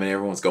going and coming.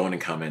 Everyone's going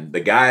and coming. The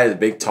guy, the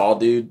big tall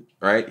dude,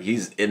 right?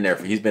 He's been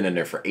in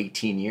there for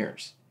 18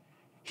 years.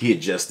 He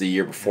had just the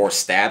year before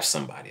stabbed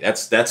somebody.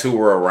 That's who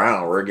we're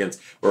around.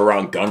 We're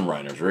around gun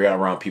runners. We're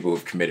around people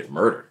who've committed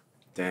murder.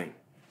 Dang.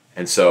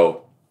 And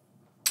so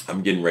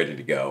I'm getting ready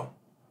to go.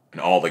 And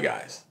all the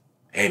guys,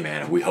 hey,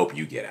 man, we hope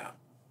you get out.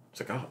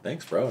 It's like, oh,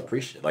 thanks, bro. I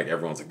appreciate it. Like,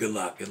 everyone's like, good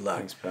luck, good luck.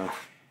 Thanks, pal.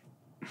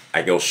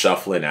 I go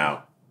shuffling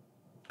out.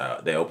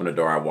 They open the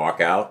door. I walk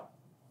out.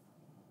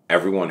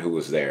 Everyone who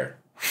was there,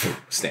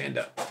 stand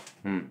up.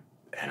 And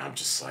I'm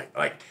just like,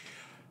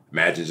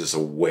 imagine just a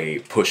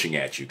wave pushing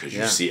at you because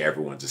you see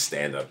everyone just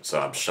stand up. So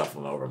I'm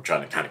shuffling over. I'm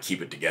trying to kind of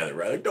keep it together,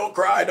 right? Like, don't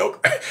cry,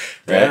 don't cry.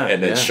 Right? Yeah,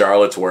 and then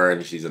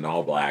Charlotte's she's an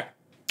all black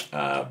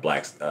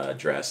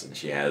dress, and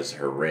she has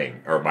her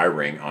ring, or my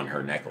ring, on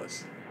her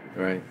necklace.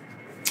 Right.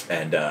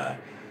 And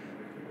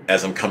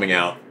as I'm coming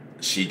out,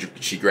 she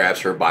grabs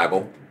her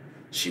Bible.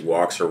 She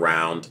walks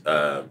around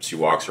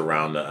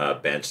the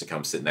bench to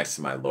come sit next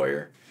to my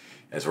lawyer.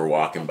 As we're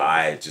walking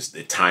by,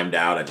 it timed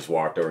out. I just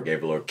walked over, gave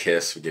her a little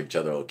kiss. We gave each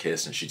other a little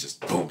kiss, and she just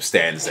boom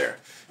stands there.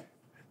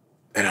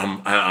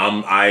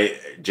 And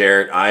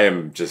Jared, I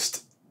am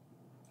just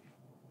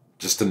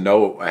to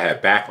know I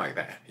had back like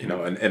that,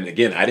 and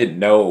again, I didn't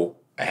know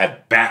I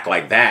had back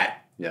like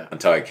that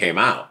until I came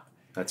out.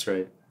 That's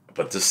right.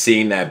 But just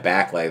seeing that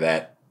back like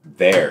that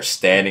there,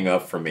 standing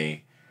up for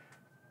me,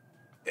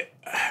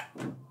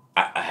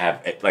 I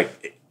have,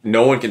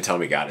 no one can tell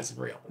me God isn't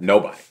real.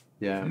 Nobody.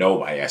 Yeah.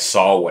 Nobody. I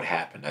saw what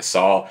happened.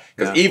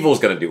 Because evil is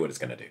going to do what it's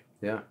going to do.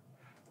 Yeah.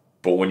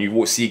 But when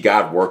you see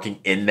God working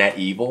in that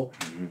evil,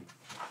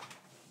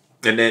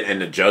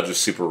 and the judge was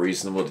super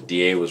reasonable, the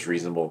DA was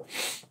reasonable.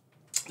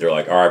 They're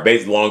like, all right,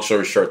 basically, long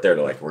story short, they're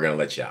like, we're going to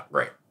let you out.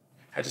 Great.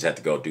 I just have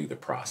to go do the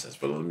process.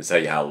 But let me tell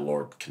you how the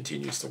Lord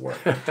continues to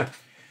work.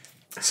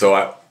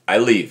 So I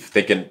leave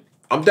thinking,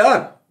 I'm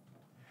done.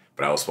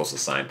 But I was supposed to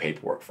sign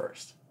paperwork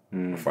first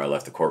before I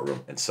left the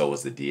courtroom. And so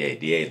was the DA.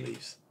 DA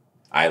leaves.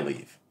 I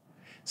leave.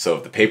 So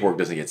if the paperwork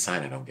doesn't get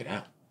signed, I don't get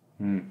out.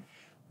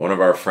 One of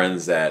our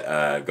friends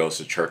that goes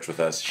to church with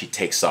us, she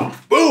takes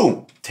off.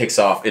 Boom! Takes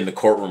off in the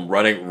courtroom,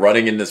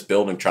 running in this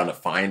building, trying to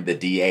find the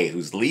DA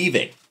who's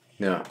leaving.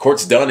 Yeah.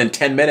 Court's done in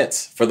 10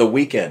 minutes for the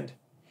weekend.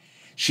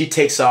 She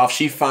takes off.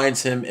 She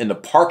finds him in the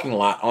parking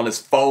lot on his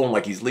phone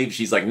like he's leaving.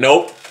 She's like,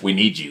 nope, we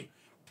need you.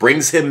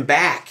 Brings him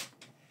back.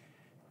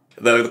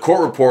 The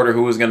court reporter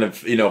who was going to,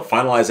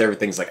 finalize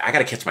everything is like, I got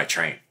to catch my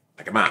train.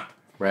 Like, I'm out.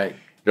 Right.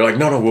 They're like,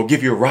 no, we'll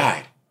give you a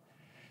ride.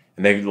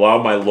 And they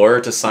allowed my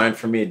lawyer to sign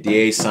for me. A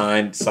DA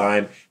signed.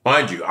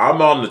 Mind you,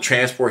 I'm on the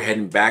transport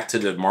heading back to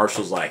the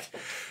marshal's like,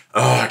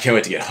 oh, I can't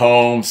wait to get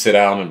home, sit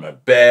down in my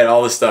bed,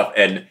 all this stuff.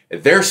 And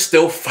they're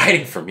still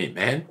fighting for me,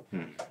 man.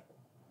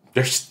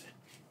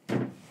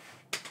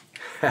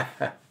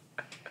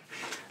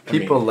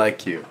 People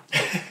like you.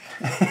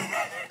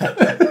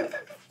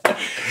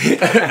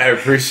 I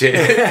appreciate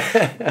it.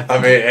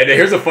 And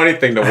here's the funny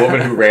thing. The woman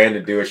who ran to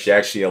do it, she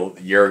actually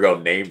a year ago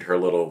named her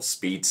little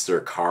speedster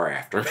car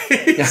after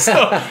me.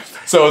 so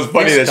it was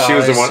funny that she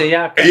was the one.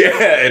 Siaka.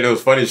 Yeah, and it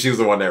was funny she was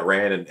the one that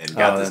ran and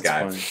got this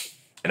guy. Funny.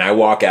 And I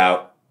walk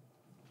out,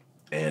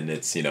 And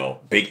it's, you know,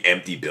 big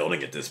empty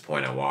building at this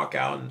point. I walk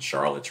out and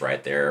Charlotte's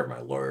right there. My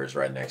lawyer's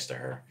right next to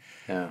her.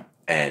 Yeah.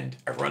 And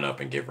I run up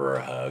and give her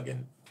a hug.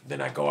 And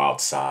then I go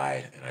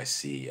outside and I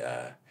see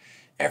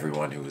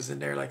everyone who was in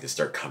there, like, they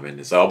start coming.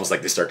 It's almost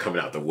like they start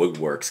coming out the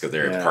woodworks because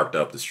they're parked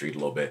up the street a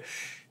little bit.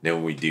 And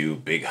then we do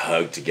big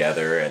hug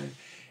together. And,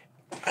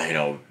 you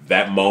know,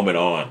 that moment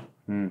on,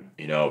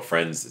 you know,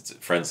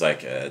 friends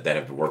like that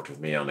have worked with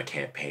me on the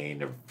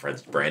campaign,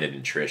 friends Brandon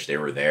and Trish, they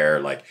were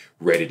there, like,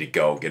 ready to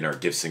go, getting our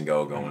Gifts and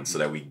Go going so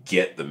that we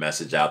get the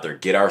message out there,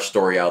 get our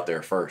story out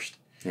there first.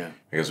 Yeah.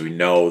 Because we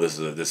know this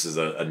is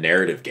a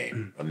narrative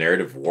game, a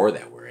narrative war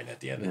that we're in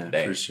at the end of the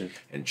day. For sure.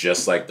 And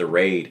just like the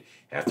raid,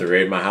 after they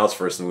raided my house,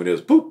 first thing we did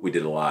was, boop, we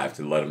did a live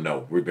to let them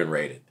know we've been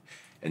raided.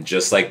 And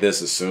just like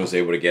this, as soon as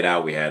they were able to get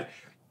out, we had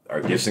our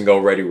Gifts and Go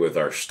ready with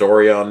our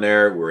story on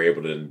there. We were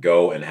able to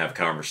go and have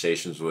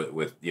conversations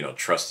with you know,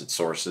 trusted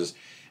sources.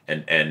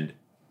 And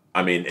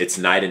I mean, it's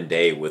night and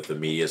day with the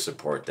media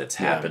support that's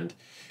happened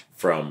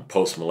from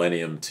Post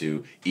Millennium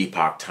to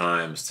Epoch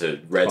Times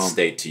to Red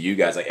State to you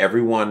guys. Like,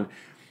 everyone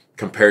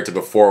compared to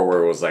before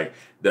where it was like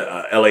the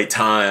LA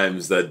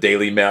Times, the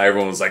Daily Mail,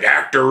 everyone was like,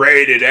 actor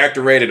rated.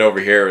 Over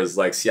here is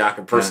like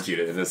Siaka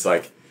persecuted. And it's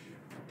like,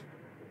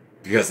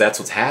 because that's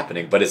what's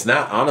happening. But it's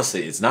not,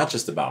 honestly, it's not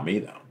just about me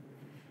though.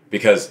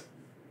 Because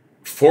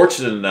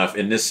fortunate enough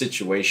in this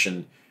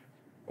situation,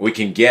 we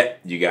can get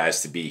you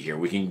guys to be here.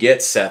 We can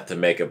get Seth to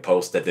make a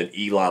post that then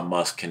Elon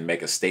Musk can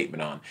make a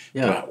statement on.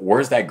 Yeah. But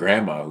where's that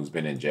grandma who's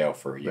been in jail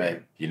for a year?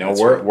 Right. You know,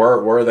 where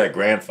are that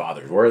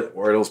grandfathers? Where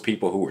are those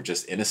people who were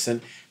just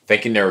innocent,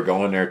 thinking they were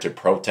going there to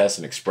protest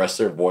and express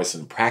their voice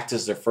and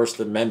practice their First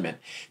Amendment,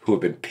 who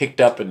have been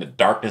picked up in the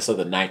darkness of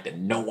the night that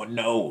no one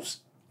knows?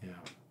 Yeah,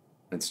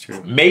 that's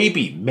true.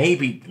 Maybe,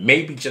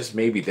 just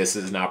maybe this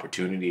is an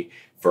opportunity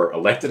for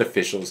elected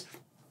officials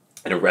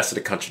and the rest of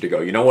the country to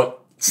go, you know what?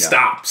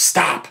 Stop.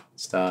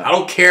 I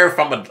don't care if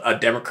I'm a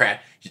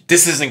Democrat.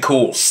 This isn't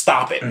cool.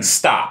 Stop it.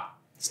 Stop.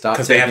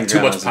 Because they have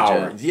too much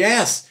power.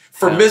 Yes.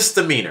 For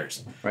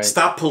misdemeanors. Right.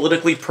 Stop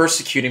politically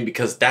persecuting,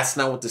 because that's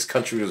not what this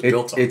country was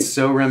built on. It's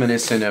so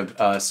reminiscent of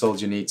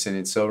Solzhenitsyn.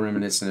 It's so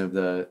reminiscent of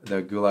the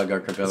Gulag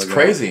Archipelago. It's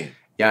crazy.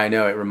 Yeah, I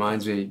know. It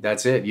reminds me,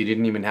 that's it. You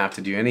didn't even have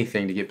to do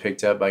anything to get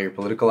picked up by your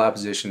political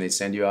opposition. They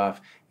send you off,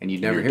 and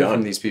you'd never hear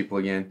from these people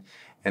again.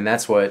 And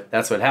that's what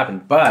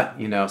happened. But,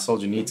 you know,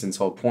 Solzhenitsyn's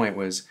whole point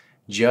was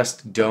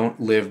just don't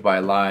live by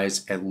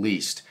lies, at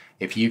least.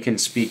 If you can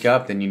speak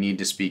up, then you need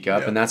to speak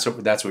up. And that's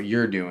what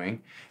you're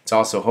doing. It's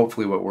also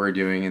hopefully what we're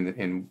doing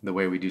in the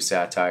way we do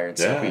satire and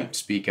stuff. We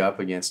speak up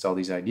against all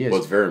these ideas.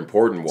 Well, it's very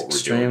important what we're doing.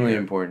 Extremely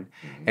important.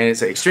 And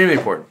it's extremely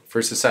important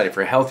for society,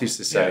 for a healthy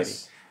society.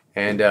 Yes.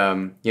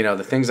 And, you know,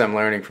 the things I'm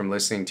learning from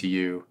listening to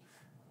you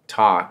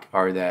talk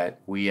are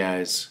that we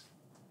as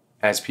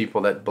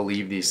people that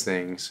believe these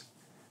things,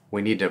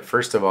 we need to,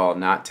 first of all,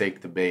 not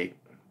take the bait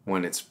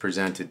when it's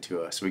presented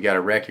to us. We got to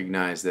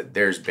recognize that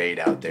there's bait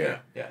out there.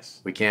 Yeah. Yes.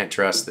 We can't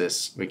trust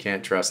this. We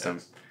can't trust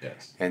them.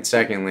 Yes. And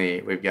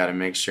secondly, we've got to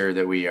make sure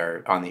that we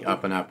are on the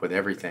up and up with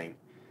everything.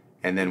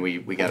 And then we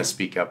got to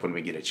speak up when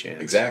we get a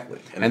chance. Exactly.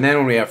 And then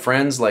when we have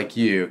friends like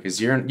you, because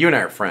you and I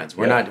are friends.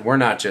 We're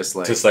not just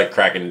like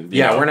cracking.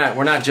 We're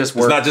not just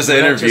It's not just an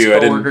interview.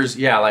 Coworkers.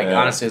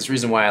 Honestly, it's the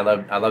reason why I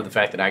love the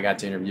fact that I got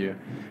to interview.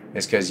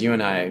 Is because you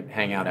and I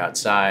hang out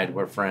outside.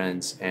 We're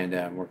friends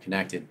and we're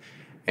connected.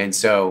 And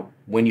so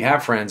when you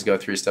have friends go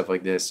through stuff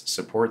like this,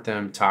 support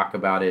them, talk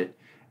about it,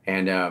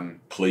 and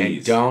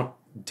please and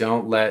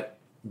don't let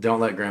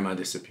grandma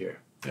disappear.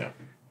 Yeah.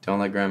 Don't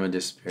let grandma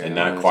disappear. And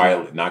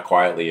not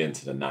quietly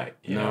into the night.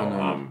 You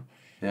know.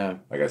 Yeah.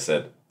 Like I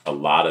said, a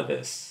lot of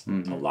this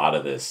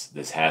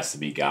has to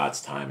be God's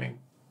timing,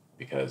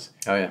 because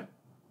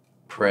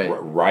pray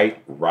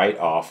right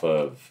off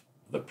of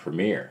the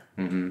premiere,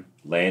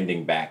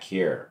 landing back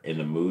here in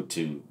the move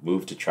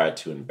to try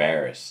to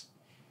embarrass,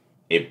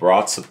 it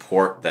brought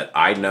support that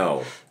I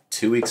know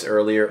 2 weeks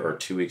earlier or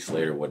 2 weeks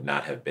later would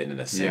not have been in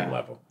the same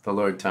level. The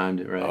Lord timed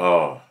it right.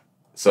 Oh,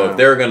 so if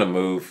they're gonna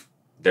move,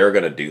 they're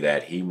gonna do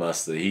that. He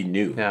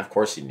knew. Yeah. Of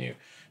course he knew,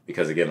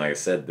 because again, like I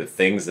said, the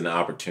things and the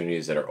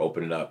opportunities that are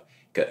opening up.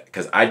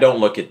 Because I don't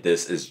look at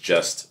this as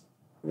just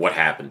what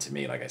happened to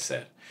me. Like I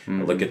said,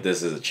 I look at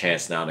this as a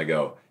chance now to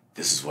go,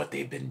 this is what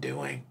they've been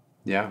doing.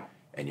 Yeah.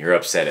 And you're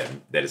upset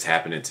that it's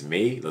happening to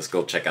me. Let's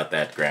go check out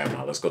that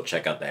grandma. Let's go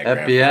check out that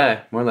FBI.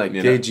 grandma. More like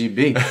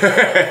KGB.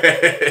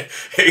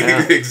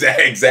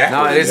 Exactly.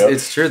 No,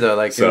 it's true though.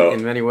 Like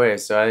in many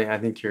ways. So I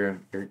think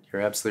you're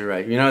absolutely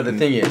right. You know, the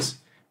thing is,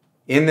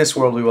 in this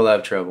world we will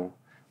have trouble,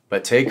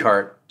 but take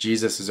heart.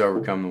 Jesus has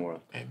overcome the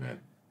world. Amen.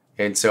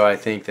 And so I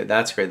think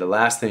that's great. The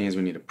last thing is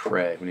we need to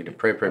pray. We need to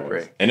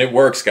pray. And it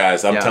works,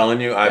 guys. I'm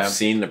telling you, I've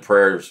seen the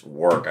prayers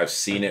work. I've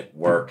seen it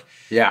work.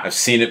 Yeah. I've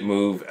seen it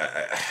move.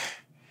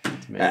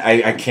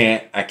 I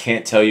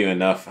can't tell you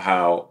enough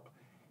how,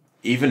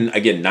 even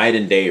again, night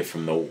and day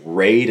from the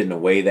raid and the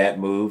way that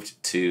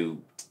moved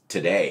to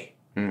today,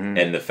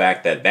 and the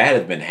fact that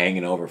had been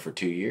hanging over for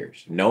 2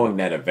 years, knowing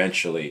that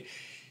eventually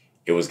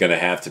it was going to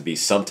have to be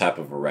some type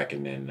of a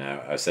reckoning.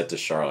 I said to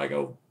Charlotte, I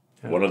go,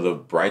 one of the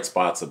bright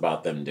spots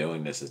about them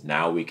doing this is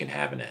now we can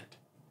have an end.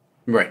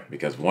 Right.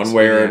 Because one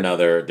way or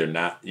another, they're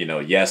not,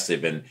 yes,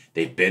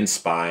 they've been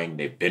spying,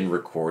 they've been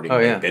recording,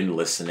 they've been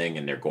listening,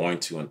 and they're going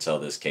to until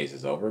this case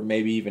is over,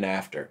 maybe even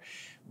after.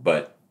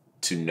 But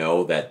to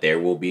know that there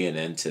will be an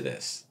end to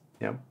this,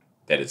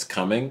 that it's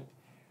coming,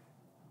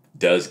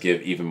 does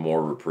give even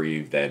more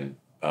reprieve than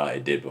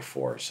it did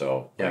before.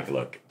 So,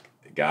 look,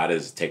 God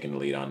is taking the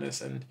lead on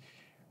this, and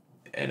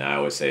I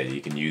always say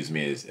He can use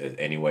me as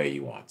any way He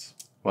wants.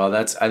 Well,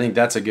 I think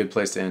that's a good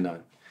place to end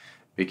on,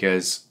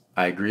 because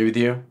I agree with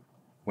you.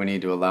 We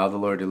need to allow the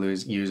Lord to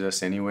use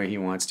us any way He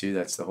wants to.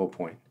 That's the whole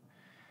point.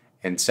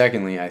 And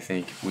secondly, I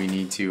think we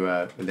need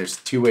to, there's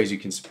 2 ways you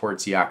can support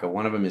Siaka.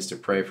 One of them is to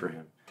pray for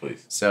him.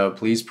 Please. So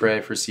please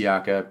pray for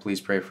Siaka.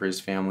 Please pray for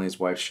his family, his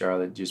wife,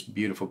 Charlotte, just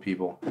beautiful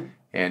people.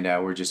 And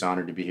we're just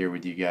honored to be here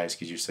with you guys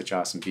because you're such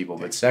awesome people.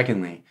 But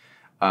secondly,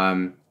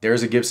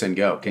 there's a Give, Send,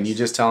 Go. Can you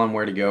just tell them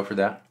where to go for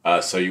that?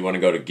 So you want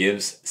to go to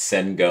Give,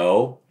 Send,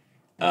 Go,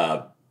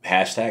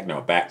 hashtag,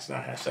 no, it's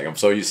not hashtag. I'm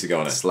so used to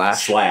going to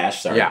slash,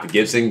 sorry. Yeah.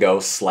 Give, Send, Go /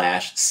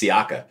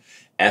 Siaka,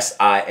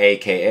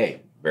 Siaka.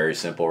 Very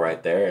simple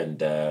right there.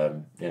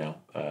 And,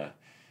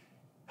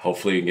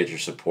 hopefully you can get your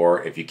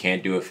support. If you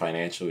can't do it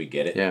financially, we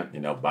get it. Yeah.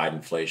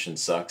 Biden-inflation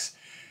sucks.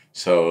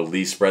 So at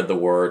least spread the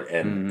word.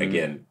 And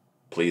again,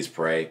 please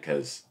pray,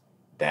 because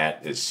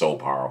that is so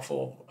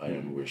powerful.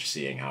 And we're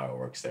seeing how it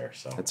works there.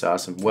 So that's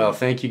awesome. Well,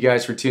 thank you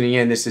guys for tuning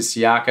in. This is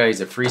Siaka. He's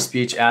a free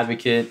speech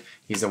advocate.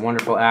 He's a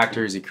wonderful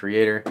actor. He's a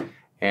creator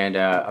and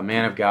a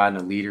man of God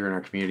and a leader in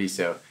our community.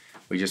 So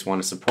we just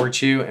want to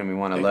support you, and we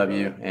want to love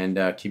you and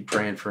keep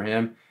praying for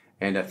him.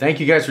 And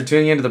thank you guys for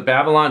tuning in to the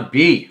Babylon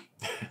Bee.